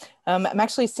 I'm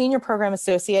actually Senior Program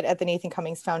Associate at the Nathan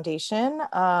Cummings Foundation.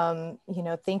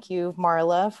 Thank you,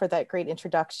 Marla, for that great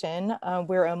introduction.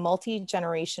 We're a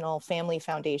multi-generational family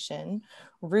foundation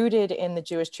rooted in the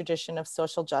Jewish tradition of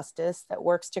social justice that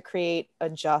works to create a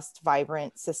just,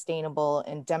 vibrant, sustainable,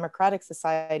 and democratic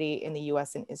society in the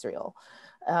US and Israel.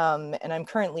 And I'm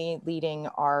currently leading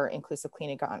our Inclusive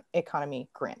Clean Economy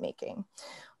grant making.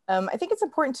 I think it's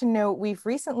important to note we've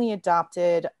recently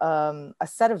adopted a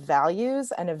set of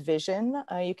values and a vision.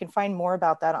 You can find more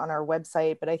about that on our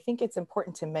website, but I think it's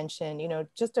important to mention,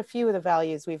 just a few of the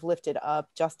values we've lifted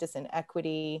up: justice and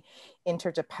equity,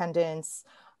 interdependence,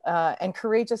 and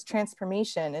courageous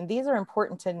transformation. And these are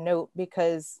important to note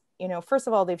because, first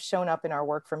of all, they've shown up in our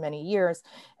work for many years,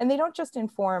 and they don't just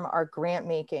inform our grant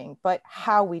making, but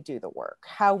how we do the work,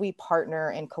 how we partner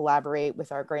and collaborate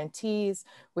with our grantees,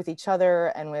 with each other,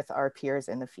 and with our peers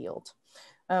in the field.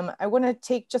 I want to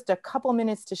take just a couple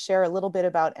minutes to share a little bit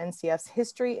about NCF's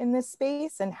history in this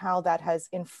space and how that has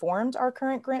informed our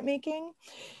current grant making.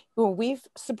 Well, we've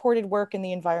supported work in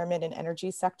the environment and energy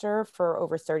sector for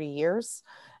over 30 years.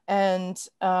 And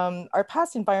our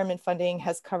past environment funding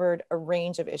has covered a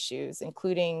range of issues,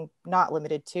 including, not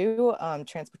limited to,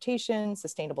 transportation,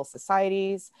 sustainable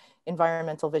societies,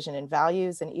 environmental vision and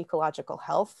values, and ecological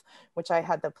health, which I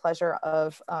had the pleasure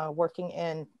of working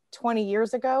in 20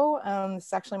 years ago.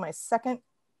 It's actually my second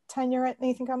tenure at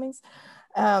Nathan Cummings.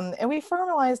 And we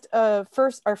formalized our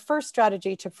first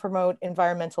strategy to promote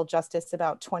environmental justice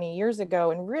about 20 years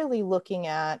ago, and really looking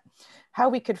at how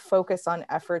we could focus on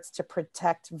efforts to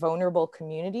protect vulnerable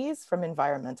communities from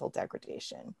environmental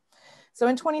degradation. So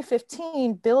in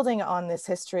 2015, building on this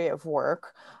history of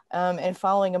work and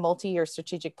following a multi-year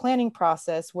strategic planning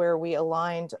process where we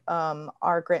aligned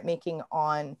our grant making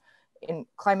on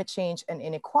climate change and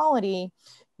inequality,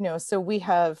 so we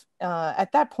have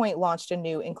at that point launched a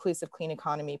new Inclusive Clean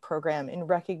Economy program in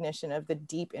recognition of the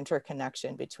deep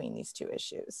interconnection between these two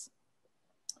issues.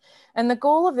 And the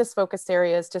goal of this focus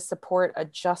area is to support a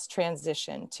just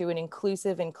transition to an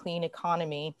inclusive and clean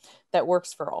economy that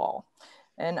works for all.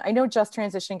 And I know just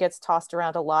transition gets tossed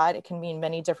around a lot. It can mean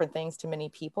many different things to many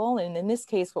people. And in this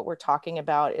case, what we're talking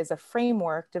about is a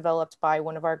framework developed by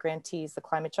one of our grantees, the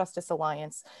Climate Justice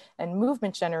Alliance and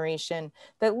Movement Generation,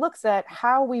 that looks at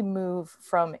how we move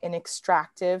from an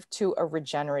extractive to a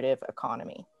regenerative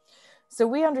economy. So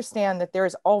we understand that there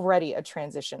is already a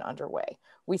transition underway.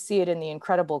 We see it in the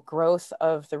incredible growth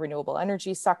of the renewable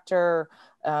energy sector,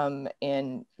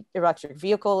 in electric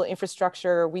vehicle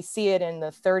infrastructure. We see it in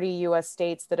the 30 US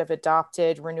states that have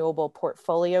adopted renewable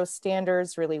portfolio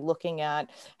standards, really looking at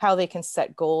how they can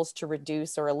set goals to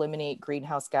reduce or eliminate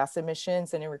greenhouse gas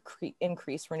emissions and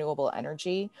increase renewable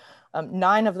energy.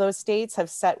 9 of those states have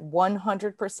set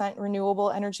 100%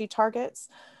 renewable energy targets.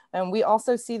 And we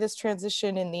also see this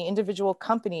transition in the individual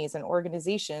companies and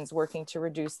organizations working to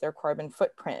reduce their carbon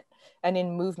footprint, and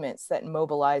in movements that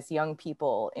mobilize young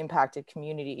people, impacted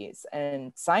communities,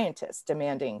 and scientists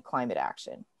demanding climate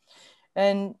action.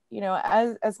 And,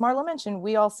 as Marla mentioned,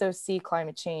 we also see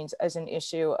climate change as an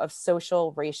issue of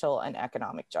social, racial, and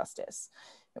economic justice.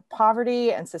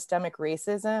 Poverty and systemic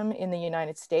racism in the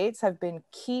United States have been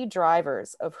key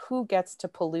drivers of who gets to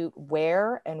pollute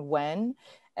where and when,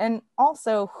 and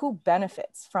also who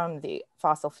benefits from the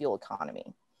fossil fuel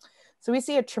economy. So we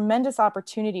see a tremendous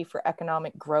opportunity for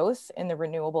economic growth in the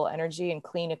renewable energy and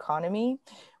clean economy,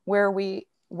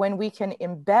 when we can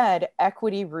embed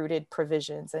equity-rooted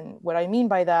provisions. And what I mean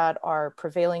by that are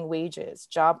prevailing wages,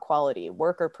 job quality,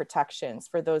 worker protections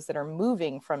for those that are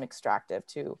moving from extractive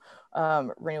to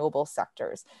renewable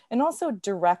sectors, and also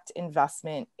direct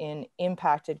investment in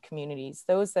impacted communities,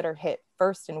 those that are hit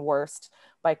first and worst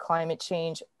by climate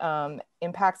change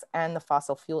impacts and the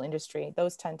fossil fuel industry.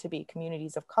 Those tend to be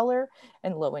communities of color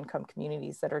and low-income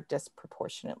communities that are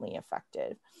disproportionately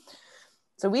affected.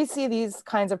 So we see these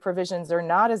kinds of provisions are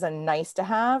not as a nice to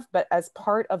have, but as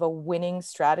part of a winning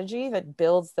strategy that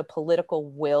builds the political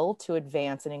will to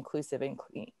advance an inclusive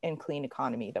and clean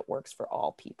economy that works for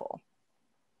all people.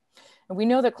 And we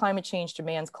know that climate change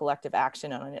demands collective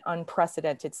action on an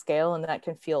unprecedented scale, and that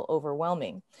can feel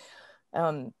overwhelming.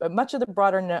 But much of the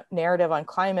broader narrative on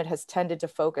climate has tended to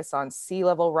focus on sea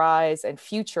level rise and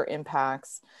future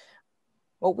impacts.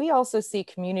 But we also see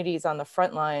communities on the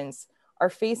front lines are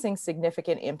facing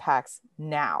significant impacts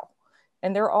now.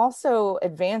 And they're also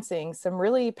advancing some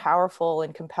really powerful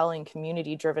and compelling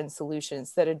community-driven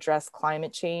solutions that address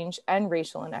climate change and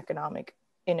racial and economic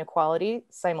inequality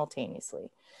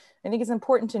simultaneously. I think it's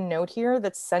important to note here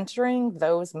that centering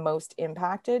those most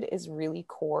impacted is really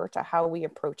core to how we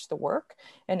approach the work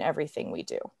and everything we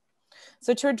do.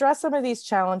 So to address some of these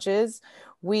challenges,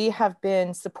 we have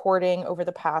been supporting over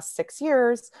the past 6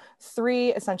 years,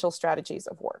 3 essential strategies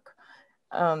of work.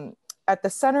 At the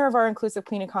center of our inclusive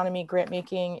clean economy grant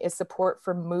making is support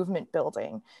for movement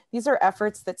building. These are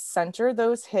efforts that center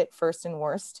those hit first and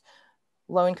worst,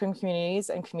 low-income communities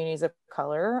and communities of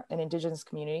color and indigenous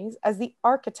communities as the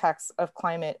architects of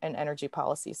climate and energy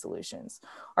policy solutions.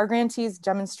 Our grantees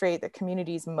demonstrate that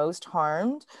communities most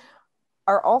harmed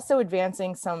are also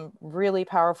advancing some really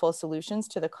powerful solutions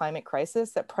to the climate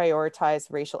crisis that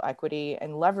prioritize racial equity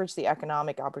and leverage the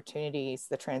economic opportunities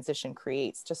the transition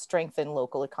creates to strengthen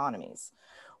local economies.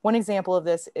 One example of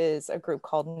this is a group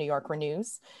called New York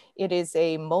Renews. It is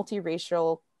a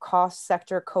multiracial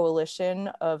cross-sector coalition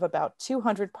of about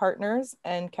 200 partners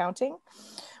and counting,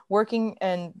 working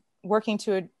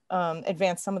to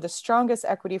advance some of the strongest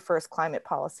equity-first climate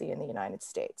policy in the United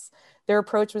States. Their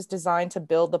approach was designed to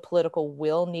build the political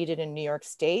will needed in New York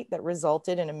State that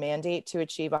resulted in a mandate to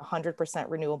achieve 100%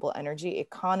 renewable energy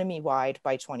economy-wide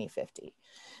by 2050.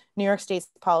 New York State's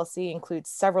policy includes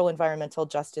several environmental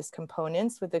justice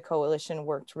components, with the coalition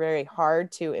worked very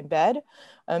hard to embed,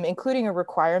 including a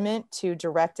requirement to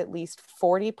direct at least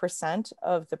 40%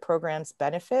 of the program's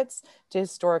benefits to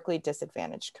historically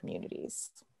disadvantaged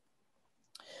communities.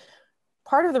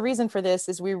 Part of the reason for this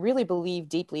is we really believe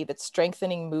deeply that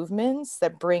strengthening movements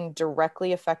that bring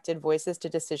directly affected voices to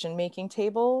decision-making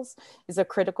tables is a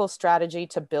critical strategy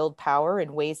to build power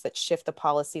in ways that shift the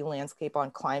policy landscape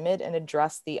on climate and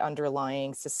address the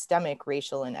underlying systemic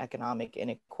racial and economic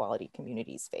inequality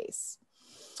communities face.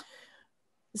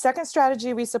 The second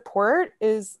strategy we support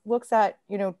looks at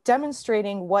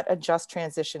demonstrating what a just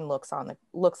transition looks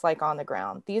like on the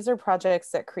ground. These are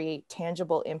projects that create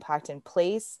tangible impact in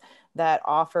place, that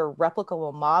offer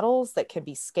replicable models that can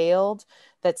be scaled,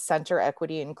 that center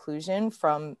equity and inclusion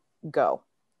from go.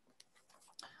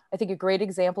 I think a great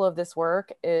example of this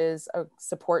work is a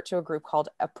support to a group called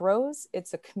EPROS.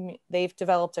 They've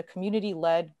developed a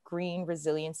community-led green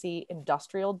resiliency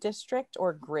industrial district,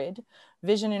 or GRID,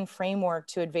 vision and framework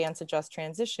to advance a just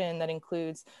transition that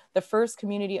includes the first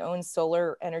community-owned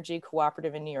solar energy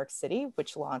cooperative in New York City,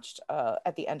 which launched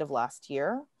at the end of last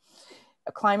year.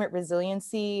 A climate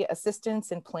resiliency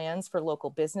assistance and plans for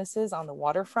local businesses on the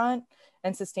waterfront,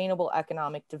 and sustainable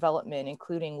economic development,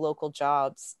 including local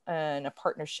jobs and a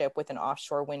partnership with an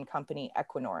offshore wind company,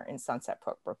 Equinor, in Sunset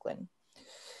Brook, Brooklyn.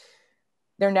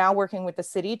 They're now working with the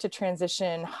city to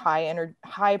transition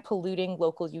high polluting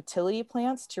local utility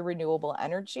plants to renewable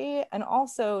energy, and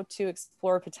also to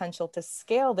explore potential to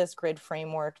scale this grid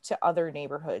framework to other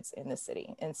neighborhoods in the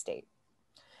city and state.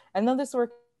 And though this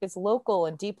work is local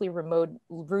and deeply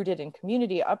rooted in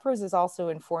community, UPROS is also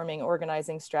informing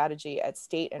organizing strategy at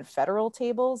state and federal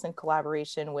tables in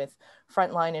collaboration with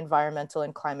frontline environmental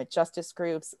and climate justice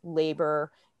groups,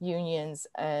 labor, unions,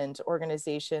 and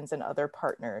organizations and other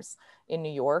partners in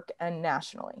New York and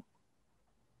nationally.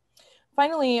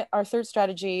 Finally, our third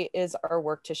strategy is our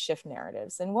work to shift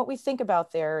narratives. And what we think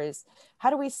about there is, how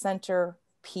do we center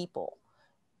people?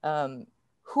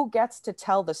 Who gets to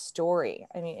tell the story?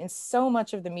 I mean, in so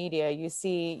much of the media, you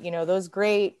see, those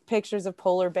great pictures of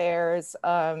polar bears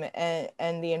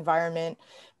and the environment,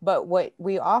 but what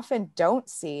we often don't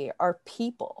see are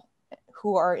people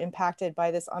who are impacted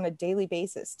by this on a daily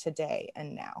basis today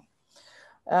and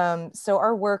now. So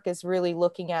our work is really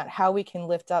looking at how we can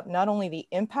lift up not only the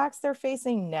impacts they're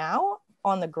facing now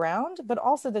on the ground, but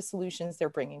also the solutions they're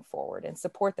bringing forward and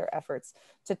support their efforts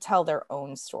to tell their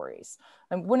own stories.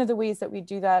 And one of the ways that we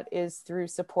do that is through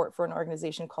support for an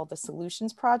organization called the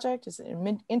Solutions Project. It's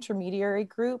an intermediary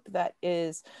group that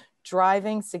is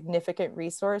driving significant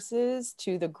resources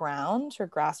to the ground for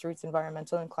grassroots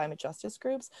environmental and climate justice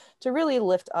groups to really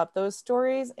lift up those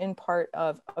stories in part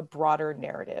of a broader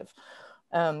narrative.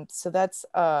 So that's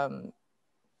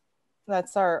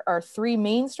our 3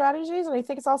 main strategies. And I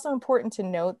think it's also important to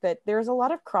note that there's a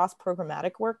lot of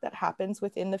cross-programmatic work that happens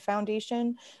within the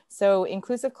foundation. So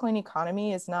inclusive clean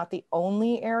economy is not the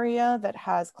only area that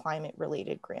has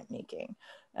climate-related grant making.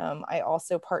 I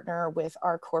also partner with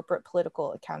our corporate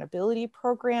political accountability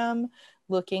program,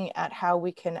 looking at how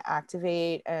we can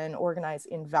activate and organize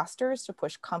investors to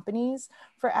push companies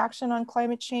for action on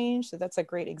climate change. So that's a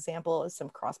great example of some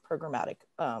cross-programmatic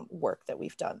work that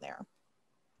we've done there.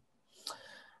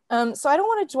 So I don't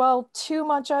want to dwell too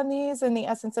much on these in the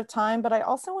essence of time, but I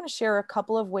also want to share a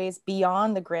couple of ways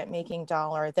beyond the grant-making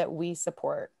dollar that we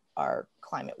support our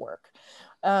climate work.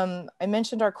 I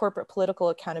mentioned our corporate political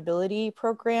accountability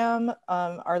program.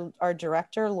 Our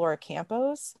director, Laura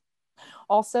Campos,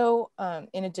 Also,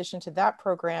 in addition to that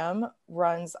program,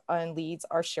 runs and leads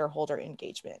our shareholder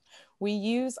engagement. We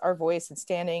use our voice and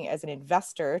standing as an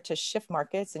investor to shift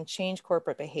markets and change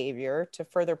corporate behavior to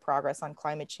further progress on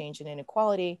climate change and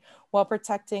inequality while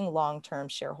protecting long-term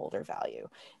shareholder value.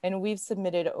 And we've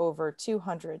submitted over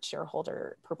 200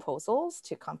 shareholder proposals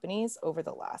to companies over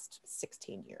the last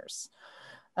 16 years.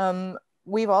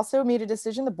 We've also made a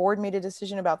decision, the board made a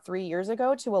decision about 3 years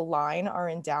ago to align our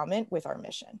endowment with our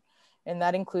mission. And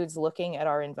that includes looking at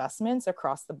our investments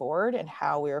across the board and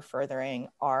how we are furthering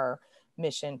our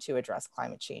mission to address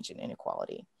climate change and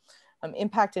inequality.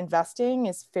 Impact investing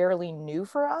is fairly new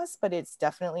for us, but it's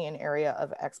definitely an area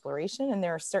of exploration. And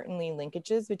there are certainly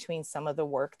linkages between some of the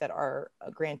work that our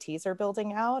grantees are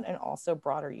building out and also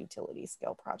broader utility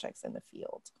scale projects in the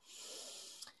field.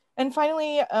 And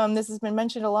finally, this has been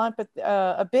mentioned a lot, but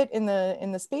a bit in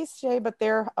the space today, but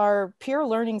there are peer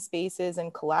learning spaces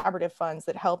and collaborative funds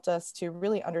that helped us to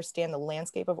really understand the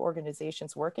landscape of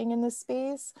organizations working in this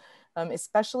space,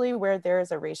 especially where there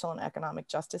is a racial and economic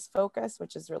justice focus,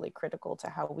 which is really critical to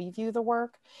how we view the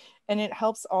work. And it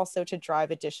helps also to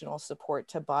drive additional support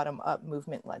to bottom-up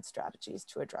movement-led strategies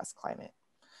to address climate.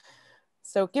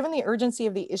 So given the urgency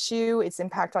of the issue, its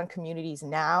impact on communities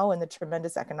now, and the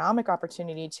tremendous economic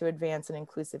opportunity to advance an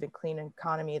inclusive and clean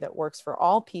economy that works for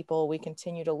all people, we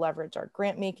continue to leverage our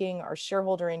grant making, our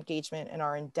shareholder engagement, and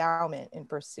our endowment in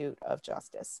pursuit of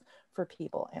justice for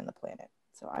people and the planet.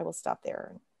 So I will stop there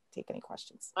and take any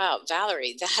questions. Wow,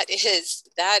 Valerie, that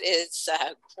is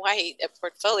quite a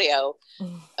portfolio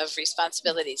of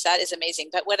responsibilities. That is amazing.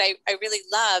 But what I really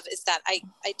love is that I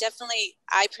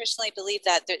personally believe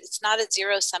that it's not a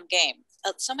zero-sum game.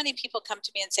 So many people come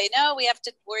to me and say, no, we have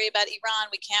to worry about Iran.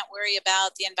 We can't worry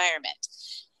about the environment.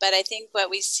 But I think what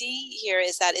we see here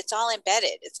is that it's all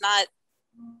embedded. It's not,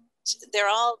 they're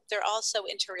all so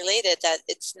interrelated that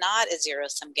it's not a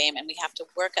zero-sum game, and we have to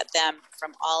work at them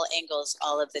from all angles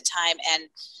all of the time, and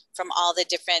from all the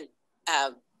different,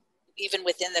 even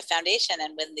within the foundation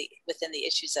and within the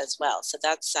issues as well. So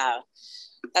that's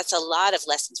a lot of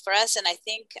lessons for us. And I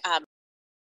think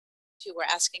who were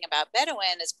asking about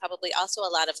Bedouin is probably also a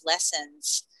lot of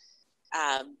lessons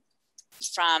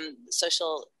from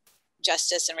social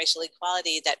justice and racial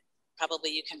equality that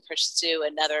probably you can pursue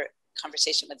another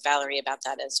conversation with Valerie about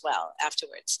that as well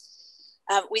afterwards.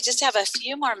 We just have a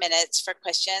few more minutes for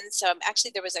questions. So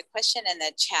actually there was a question in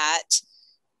the chat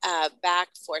back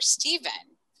for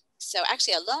Stephen. So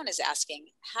actually Alon is asking,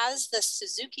 has the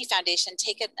Suzuki Foundation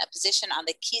taken a position on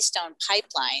the Keystone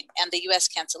Pipeline and the US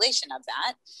cancellation of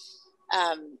that?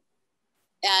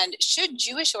 And should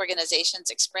Jewish organizations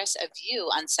express a view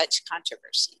on such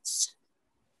controversies?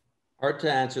 Hard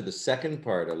to answer the second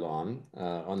part, Alon.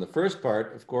 On the first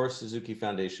part, of course, Suzuki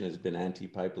Foundation has been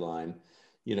anti-pipeline,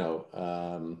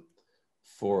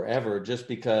 forever, just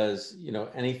because,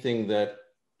 anything that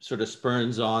sort of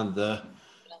spurns on the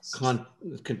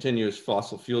continuous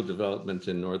fossil fuel development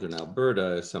in Northern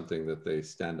Alberta is something that they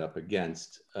stand up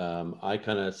against. I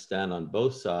kind of stand on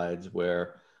both sides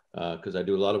where, because I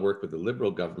do a lot of work with the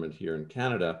Liberal government here in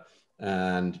Canada,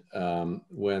 and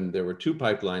when there were two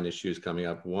pipeline issues coming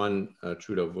up, one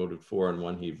Trudeau voted for and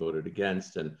one he voted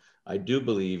against. And I do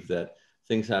believe that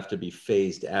things have to be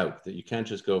phased out, that you can't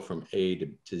just go from A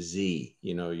to Z.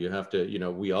 You have to,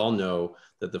 we all know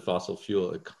that the fossil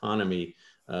fuel economy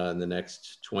in the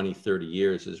next 20, 30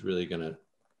 years is really going to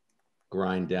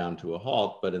grind down to a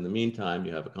halt. But in the meantime,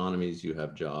 you have economies, you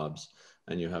have jobs,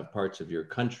 and you have parts of your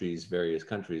countries, various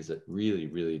countries that really,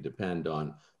 really depend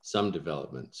on some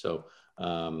development. So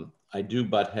I do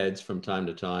butt heads from time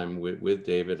to time with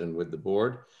David and with the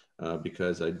board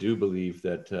because I do believe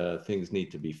that things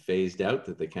need to be phased out,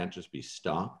 that they can't just be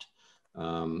stopped.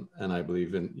 And I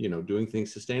believe in, doing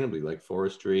things sustainably, like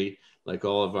forestry, like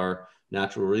all of our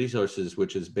natural resources,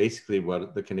 which is basically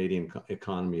what the Canadian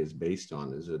economy is based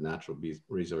on, is a natural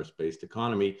resource-based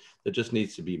economy that just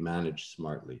needs to be managed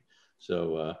smartly.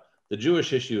 So the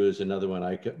Jewish issue is another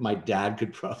one my dad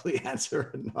could probably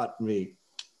answer, not me.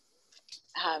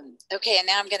 Okay, and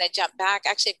now I'm going to jump back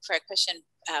actually for a question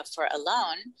for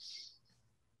Alon.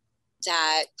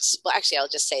 I'll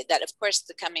just say that, of course,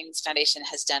 the Cummings Foundation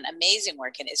has done amazing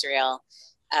work in Israel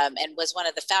and was one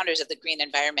of the founders of the Green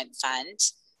Environment Fund,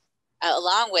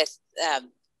 along with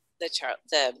the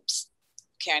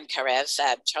Karen Karev,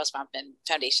 Charles Bronfman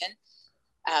Foundation.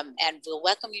 And we'll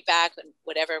welcome you back in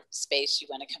whatever space you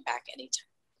want to come back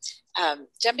anytime.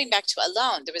 Jumping back to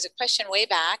Alon, there was a question way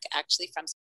back actually from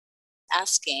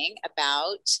asking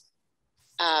about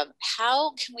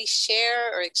how can we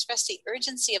share or express the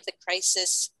urgency of the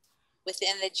crisis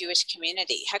within the Jewish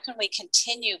community? How can we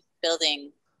continue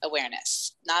building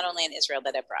awareness, not only in Israel,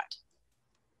 but abroad?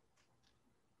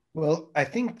 Well, I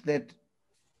think that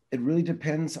it really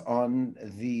depends on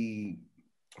the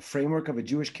framework of a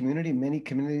Jewish community. Many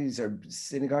communities are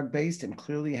synagogue based, and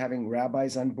clearly having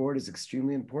rabbis on board is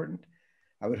extremely important.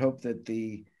 I would hope that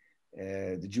the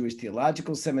Jewish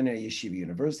Theological Seminary, Yeshiva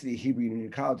University, Hebrew Union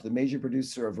College, the major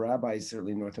producer of rabbis,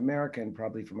 certainly in North America and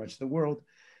probably for much of the world,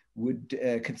 would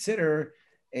consider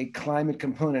a climate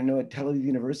component. I know at Tel Aviv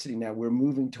University now, we're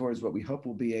moving towards what we hope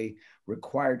will be a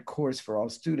required course for all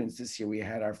students. This year we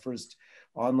had our first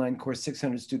online course,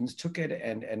 600 students took it,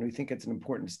 and we think it's an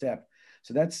important step.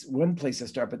 So that's one place to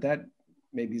start, but that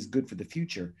maybe is good for the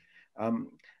future.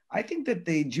 I think that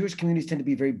the Jewish communities tend to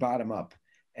be very bottom up,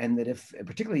 and that if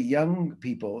particularly young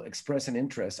people express an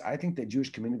interest, I think the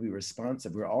Jewish community will be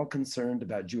responsive. We're all concerned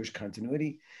about Jewish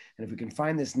continuity. And if we can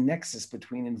find this nexus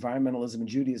between environmentalism and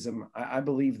Judaism, I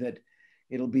believe that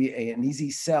it'll be an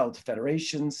easy sell to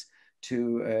federations,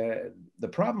 to the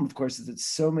problem, of course, is that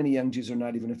so many young Jews are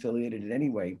not even affiliated in any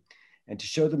way. And to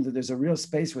show them that there's a real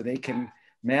space where they can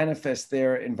manifest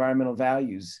their environmental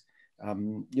values,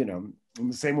 you know, in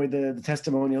the same way the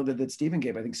testimonial that Stephen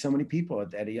gave. I think so many people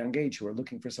at a young age who are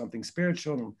looking for something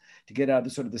spiritual and to get out of the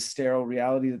sort of the sterile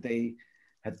reality that they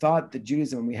had thought that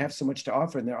Judaism, and we have so much to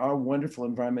offer, and there are wonderful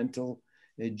environmental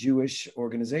Jewish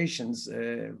organizations.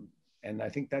 And I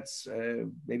think that's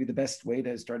maybe the best way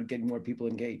to start getting more people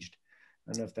engaged.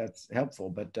 I don't know if that's helpful,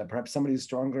 but perhaps somebody who's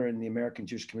stronger in the American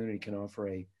Jewish community can offer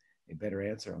a better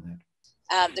answer on that.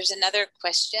 There's another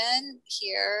question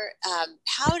here.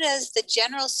 How does the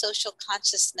general social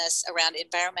consciousness around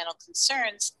environmental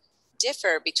concerns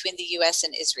differ between the US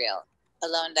and Israel?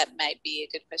 Alon, that might be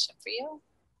a good question for you.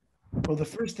 Well, the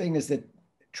first thing is that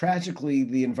tragically,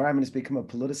 the environment has become a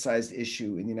politicized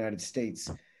issue in the United States,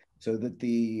 so that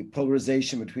the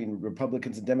polarization between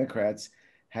Republicans and Democrats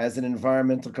has an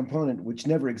environmental component, which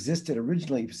never existed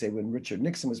originally, say, when Richard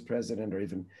Nixon was president, or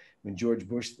even when George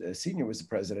Bush Sr. was the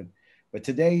president. But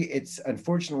today, it's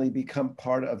unfortunately become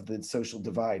part of the social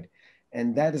divide.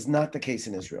 And that is not the case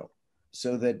in Israel.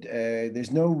 So that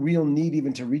there's no real need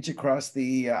even to reach across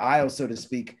the aisle, so to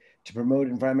speak, to promote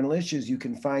environmental issues. You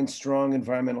can find strong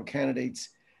environmental candidates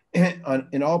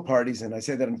in all parties. And I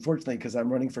say that unfortunately because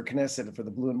I'm running for Knesset for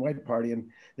the Blue and White Party. And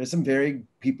there's some very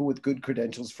people with good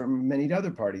credentials from many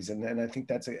other parties. And I think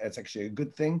that's actually a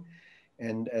good thing.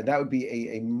 And that would be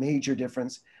a major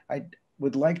difference. I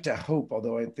would like to hope,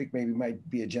 although I think maybe might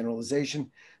be a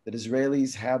generalization, that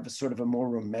Israelis have sort of a more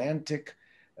romantic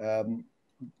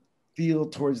feel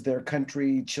towards their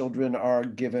country. Children are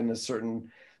given a certain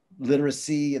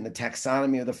literacy and the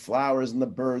taxonomy of the flowers and the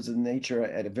birds and nature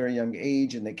at a very young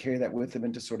age, and they carry that with them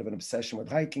into sort of an obsession with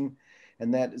hiking.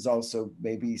 And that is also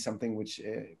maybe something which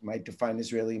might define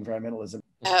Israeli environmentalism.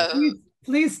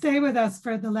 Please stay with us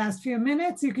for the last few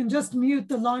minutes. You can just mute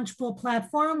the Launchpool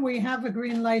platform. We have a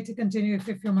green light to continue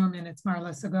for a few more minutes,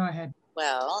 Marla, so go ahead.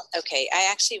 Well, okay. I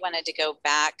actually wanted to go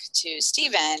back to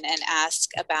Stephen and ask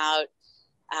about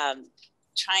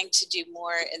trying to do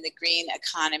more in the green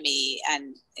economy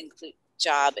and include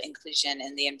job inclusion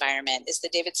in the environment. Is the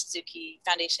David Suzuki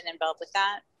Foundation involved with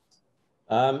that?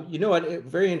 You know what, a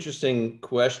very interesting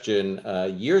question.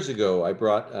 Years ago, I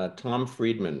brought Tom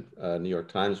Friedman, New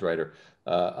York Times writer,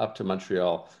 up to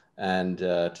Montreal and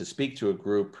to speak to a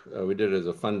group. We did it as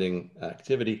a funding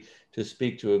activity to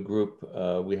speak to a group.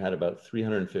 We had about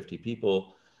 350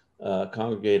 people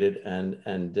congregated, and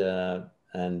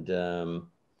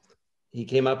he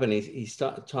came up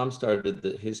and Tom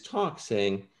started his talk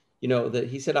saying, you know, that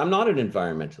he said, I'm not an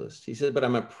environmentalist. He said, but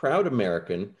I'm a proud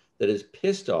American that is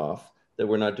pissed off that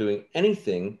we're not doing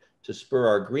anything to spur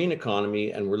our green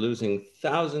economy, and we're losing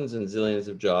thousands and zillions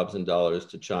of jobs and dollars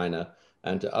to China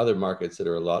and to other markets that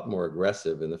are a lot more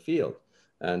aggressive in the field.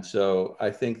 And so I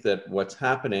think that what's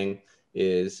happening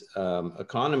is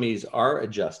economies are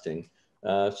adjusting.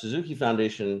 Suzuki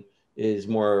Foundation is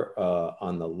more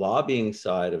on the lobbying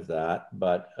side of that,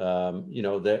 but you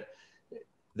know,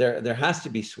 there has to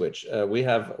be switch. We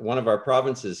have one of our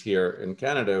provinces here in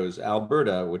Canada is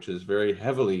Alberta, which is very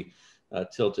heavily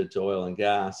tilted to oil and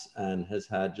gas and has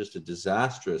had just a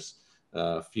disastrous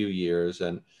few years.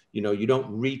 And, you know, you don't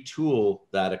retool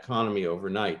that economy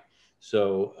overnight.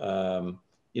 So,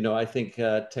 you know, I think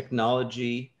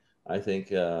technology, I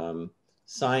think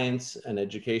science and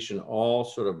education all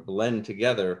sort of blend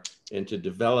together into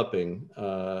developing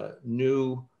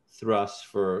new thrusts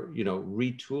for, you know,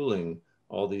 retooling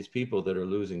all these people that are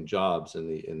losing jobs in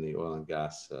the oil and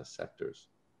gas sectors.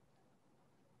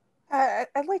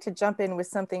 I'd like to jump in with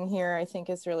something here I think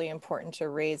is really important to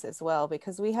raise as well,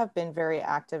 because we have been very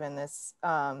active in this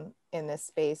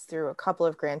space through a couple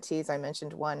of grantees. I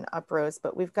mentioned one, Uprose,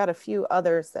 but we've got a few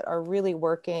others that are really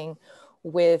working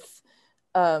with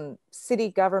city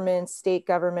governments, state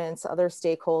governments, other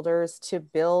stakeholders to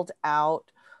build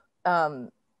out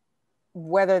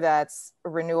whether that's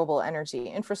renewable energy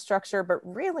infrastructure, but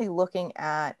really looking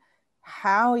at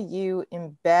how you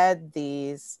embed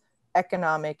these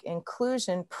economic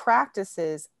inclusion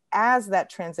practices as that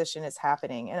transition is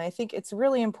happening. And I think it's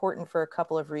really important for a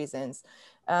couple of reasons.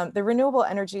 The renewable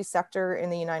energy sector in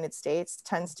the United States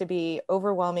tends to be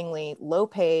overwhelmingly low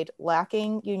paid,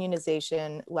 lacking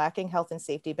unionization, lacking health and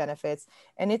safety benefits,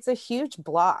 and it's a huge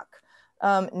block.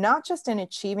 Not just in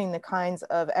achieving the kinds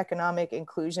of economic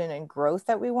inclusion and growth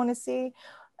that we want to see,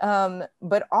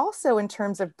 but also in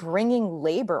terms of bringing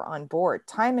labor on board.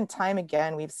 Time and time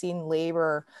again, we've seen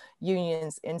labor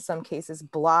unions in some cases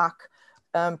block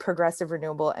progressive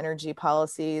renewable energy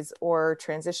policies or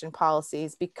transition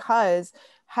policies, because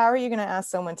how are you going to ask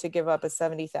someone to give up a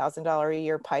 $70,000 a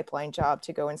year pipeline job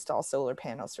to go install solar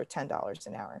panels for $10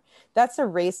 an hour? That's a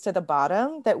race to the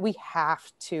bottom that we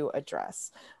have to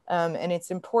address. And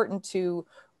it's important to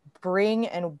bring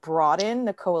and broaden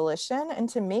the coalition and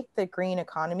to make the green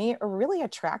economy a really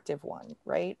attractive one,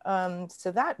 right?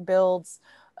 So that builds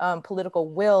political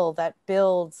will, that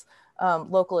builds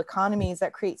local economies,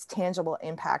 that creates tangible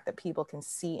impact that people can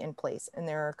see in place. And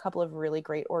there are a couple of really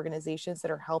great organizations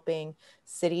that are helping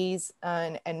cities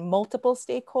and multiple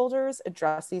stakeholders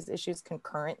address these issues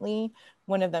concurrently.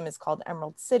 One of them is called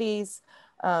Emerald Cities.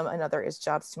 Another is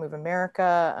Jobs to Move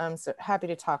America. So happy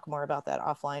to talk more about that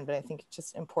offline, but I think it's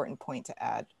just an important point to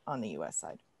add on the US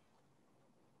side.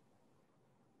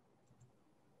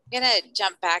 I'm going to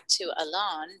jump back to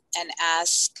Alon and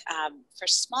ask for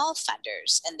small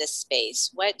funders in this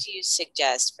space, what do you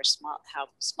suggest for how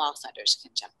small funders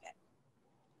can jump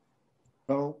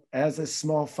in? Well, as a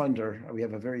small funder, we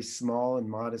have a very small and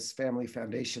modest family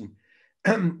foundation.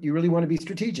 You really want to be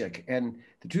strategic. And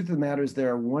the truth of the matter is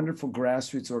there are wonderful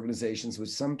grassroots organizations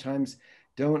which sometimes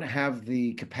don't have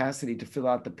the capacity to fill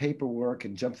out the paperwork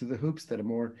and jump through the hoops that a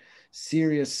more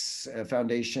serious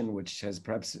foundation, which has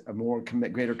perhaps a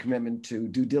greater commitment to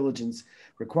due diligence,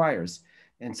 requires.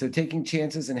 And so taking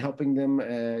chances and helping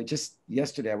them, just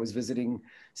yesterday I was visiting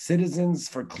Citizens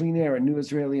for Clean Air, a new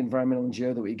Israeli environmental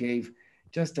NGO that we gave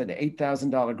just an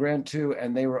 $8,000 grant to,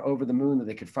 and they were over the moon that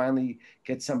they could finally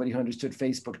get somebody who understood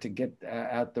Facebook to get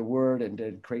out the word and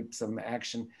to create some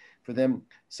action for them.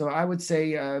 So I would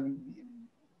say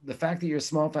the fact that you're a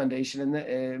small foundation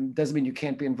and doesn't mean you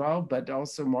can't be involved, but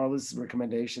also Marla's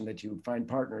recommendation that you find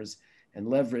partners and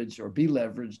leverage or be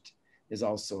leveraged is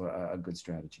also a good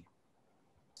strategy.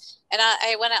 And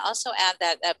I want to also add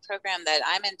that a program that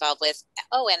I'm involved with,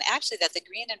 and actually that the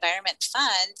Green Environment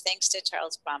Fund, thanks to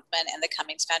Charles Bronfman and the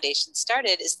Cummings Foundation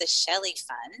started, is the Shelley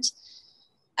Fund.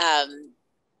 I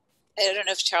don't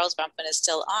know if Charles Bronfman is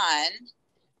still on,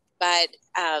 but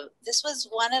this was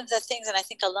one of the things, and I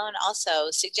think Alon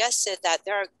also suggested that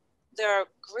there are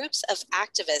groups of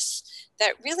activists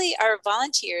that really are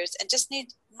volunteers and just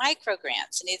need micro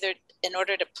grants in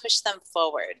order to push them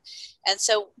forward. And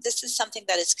so this is something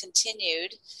that is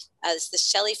continued as the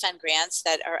Shelley Fund grants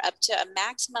that are up to a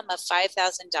maximum of $5,000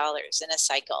 in a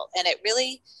cycle. And it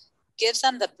really gives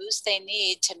them the boost they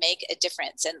need to make a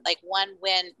difference. And like one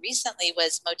win recently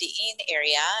was Modi'in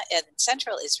area in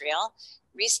central Israel,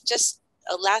 just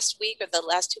last week or the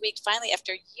last 2 weeks, finally,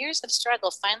 after years of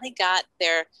struggle, finally got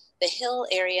the hill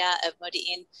area of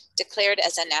Modi'in declared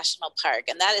as a national park.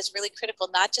 And that is really critical,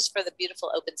 not just for the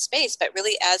beautiful open space, but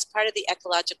really as part of the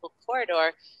ecological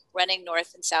corridor running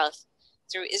north and south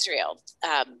through Israel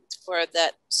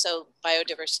so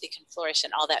biodiversity can flourish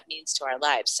and all that means to our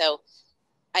lives. So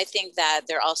I think that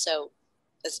they're also,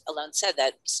 as Alon said,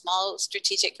 that small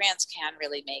strategic grants can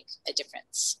really make a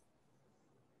difference.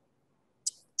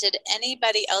 Did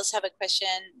anybody else have a question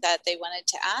that they wanted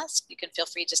to ask? You can feel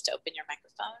free just to open your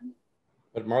microphone.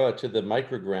 But Marla, to the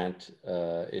microgrant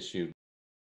issue,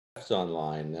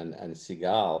 online and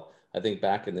Sigal, I think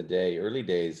back in the day, early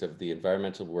days of the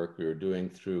environmental work we were doing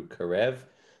through Karev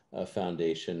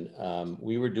Foundation,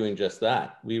 we were doing just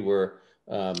that. We were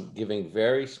giving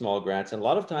very small grants, and a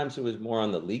lot of times it was more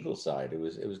on the legal side. It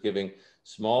was giving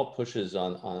small pushes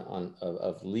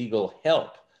of legal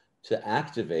help to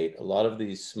activate a lot of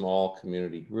these small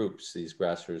community groups, these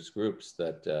grassroots groups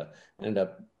that end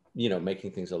up,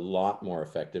 making things a lot more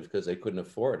effective because they couldn't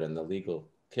afford, and the legal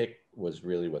kick was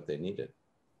really what they needed.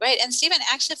 Right, and Stephen,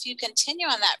 actually, if you continue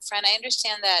on that front, I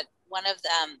understand that one of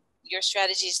your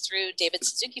strategies through David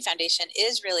Suzuki Foundation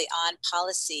is really on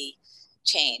policy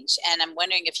change. And I'm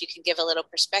wondering if you can give a little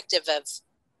perspective of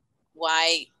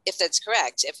why, if that's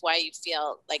correct, why you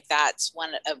feel like that's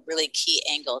a really key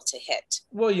angle to hit.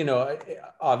 Well, you know,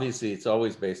 obviously it's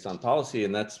always based on policy,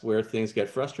 and that's where things get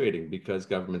frustrating because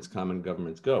governments come and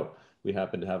governments go. We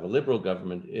happen to have a liberal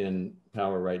government in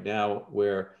power right now,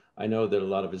 where I know that a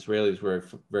lot of Israelis were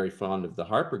very fond of the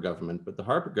Harper government, but the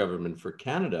Harper government for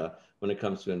Canada, when it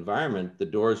comes to environment, the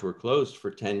doors were closed for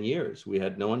 10 years. We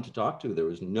had no one to talk to. There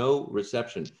was no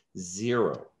reception,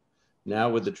 zero.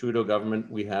 Now with the Trudeau government,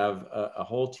 we have a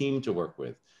whole team to work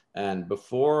with. And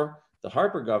before the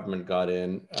Harper government got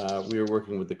in, we were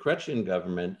working with the Chrétien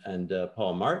government and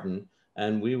Paul Martin,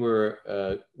 and we were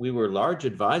large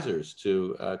advisors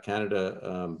to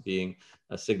Canada being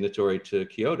a signatory to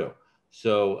Kyoto.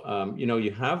 So, you know,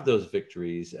 you have those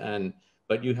victories,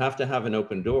 but you have to have an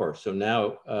open door. So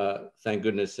now, thank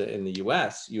goodness in the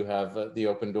US, you have the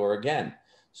open door again.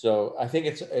 So I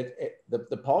think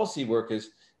the policy work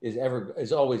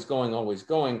is always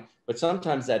going, but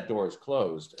sometimes that door is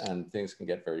closed and things can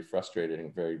get very frustrated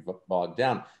and very bogged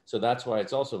down. So that's why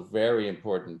it's also very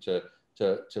important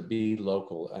to be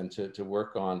local and to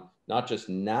work on not just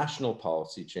national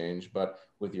policy change, but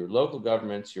with your local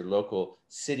governments, your local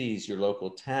cities, your local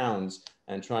towns,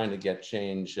 and trying to get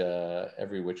change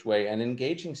every which way and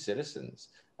engaging citizens.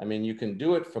 I mean, you can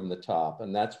do it from the top,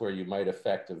 and that's where you might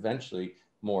affect eventually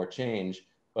more change,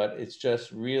 but it's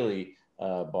just really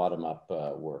bottom-up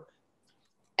work.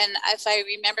 And if I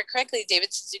remember correctly,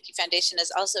 David Suzuki Foundation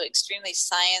is also extremely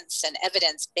science and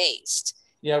evidence-based.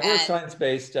 Yeah, we're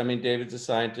science-based. I mean, David's a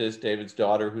scientist. David's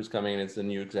daughter, who's coming in as the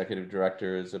new executive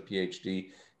director, is a PhD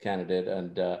candidate.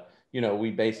 And, you know, we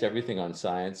based everything on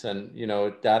science, and, you know,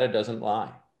 data doesn't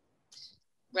lie.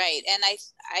 Right. And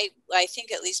I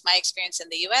think at least my experience in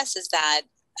the US is that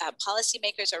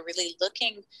policymakers are really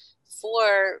looking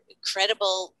for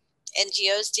credible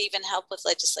NGOs to even help with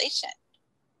legislation.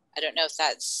 I don't know if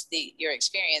that's your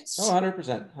experience. Oh,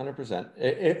 100%, 100%,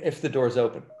 if the door's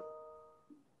open.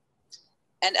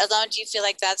 And Alon, do you feel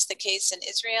like that's the case in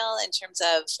Israel in terms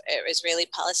of Israeli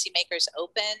policymakers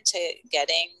open to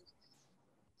getting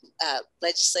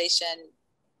legislation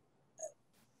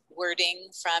wording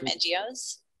from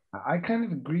NGOs? I kind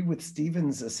of agree with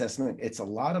Stephen's assessment. It's a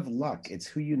lot of luck. It's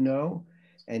who you know.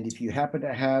 And if you happen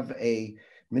to have a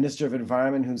Minister of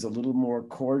Environment who's a little more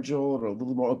cordial or a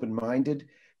little more open-minded,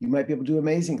 you might be able to do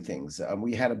amazing things.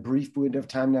 We had a brief window of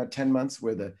time now, 10 months,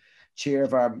 where the chair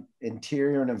of our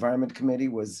Interior and Environment Committee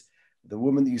was the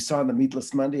woman that you saw on the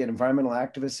Meatless Monday, an environmental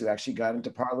activist who actually got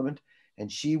into Parliament. And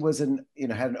she was had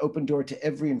an open door to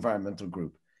every environmental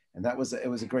group. And it was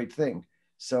a great thing.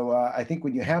 So I think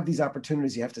when you have these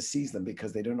opportunities, you have to seize them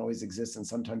because they don't always exist. And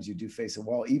sometimes you do face a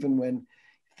wall, even when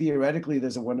theoretically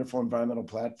there's a wonderful environmental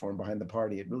platform behind the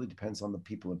party. It really depends on the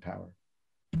people in power.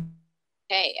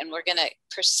 Okay, and we're gonna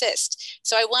persist.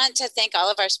 So I want to thank all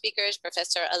of our speakers,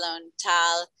 Professor Alon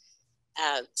Tal,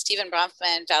 Stephen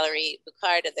Bronfman, Valerie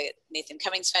Boucard of the Nathan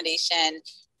Cummings Foundation,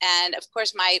 and of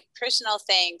course my personal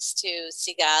thanks to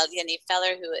Sigal Yaniv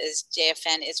Feller, who is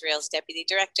JFN Israel's Deputy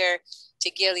Director,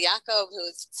 to Gil Yaakov,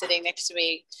 who's sitting next to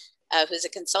me, who's a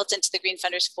consultant to the Green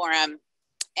Funders Forum,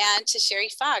 and to Sherry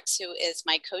Fox, who is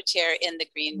my co-chair in the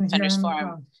Green Funders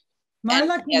Forum.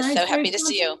 Marla, yes, so happy to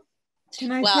see you.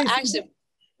 Well, actually,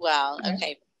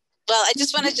 okay. Well, I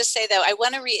just want to say though, I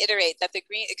want to reiterate that the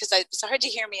Green, because it's hard to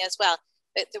hear me as well,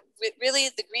 but really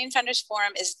the Green Funders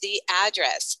Forum is the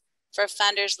address for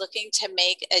funders looking to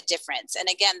make a difference. And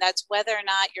again, that's whether or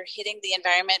not you're hitting the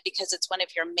environment because it's one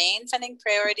of your main funding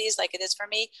priorities, like it is for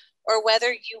me, or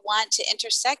whether you want to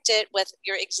intersect it with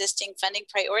your existing funding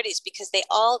priorities, because they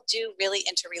all do really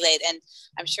interrelate. And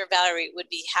I'm sure Valerie would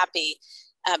be happy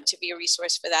to be a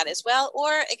resource for that as well.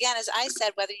 Or again, as I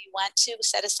said, whether you want to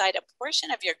set aside a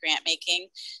portion of your grant making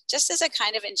just as a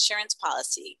kind of insurance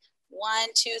policy, 1%,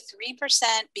 2%, 3%,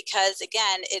 because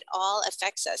again, it all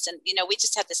affects us. And, you know, we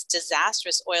just had this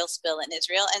disastrous oil spill in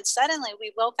Israel, and suddenly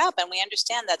we woke up and we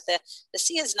understand that the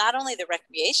sea is not only the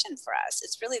recreation for us,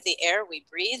 it's really the air we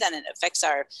breathe, and it affects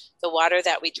the water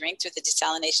that we drink through the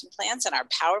desalination plants, and our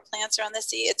power plants are on the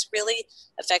sea. It's really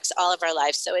affects all of our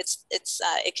lives. So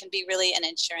it can be really an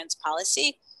insurance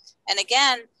policy. And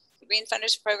again, the Green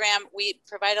Funders Program, we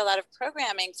provide a lot of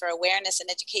programming for awareness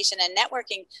and education and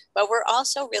networking, but we're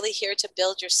also really here to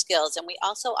build your skills. And we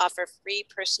also offer free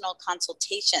personal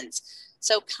consultations.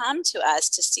 So come to us,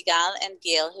 to Sigal and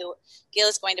Gil, who Gil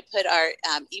is going to put our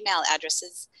email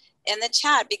addresses in the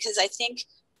chat, because I think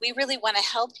we really want to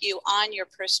help you on your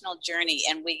personal journey.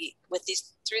 And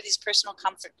through these personal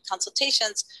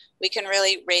consultations, we can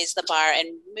really raise the bar and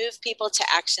move people to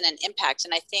action and impact.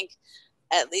 And I think,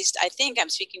 at least I think I'm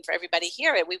speaking for everybody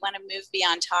here, we want to move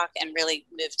beyond talk and really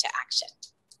move to action.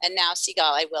 And now,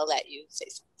 Sigal, I will let you say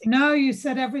something. No, you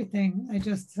said everything. I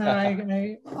just,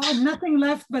 nothing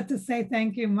left but to say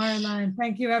thank you, Marla, and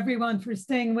thank you everyone for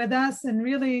staying with us. And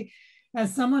really,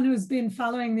 as someone who's been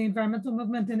following the environmental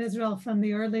movement in Israel from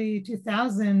the early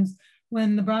 2000s,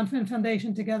 when the Bronfman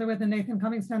Foundation, together with the Nathan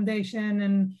Cummings Foundation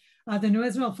and the New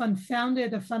Israel Fund,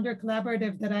 founded a funder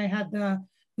collaborative that I had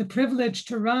the privilege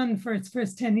to run for its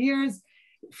first 10 years,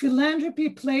 philanthropy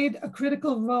played a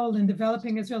critical role in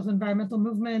developing Israel's environmental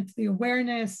movement, the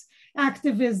awareness,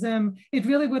 activism. It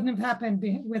really wouldn't have happened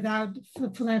without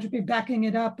philanthropy backing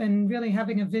it up and really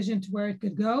having a vision to where it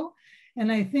could go.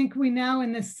 And I think we now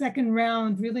in this second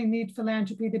round really need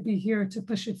philanthropy to be here to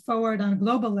push it forward on a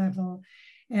global level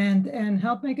and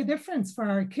help make a difference for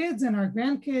our kids and our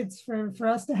grandkids, for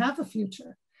us to have a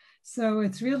future. So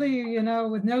it's really, you know,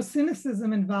 with no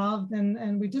cynicism involved,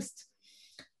 and we just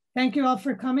thank you all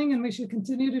for coming, and we should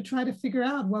continue to try to figure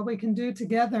out what we can do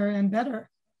together and better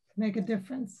to make a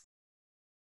difference.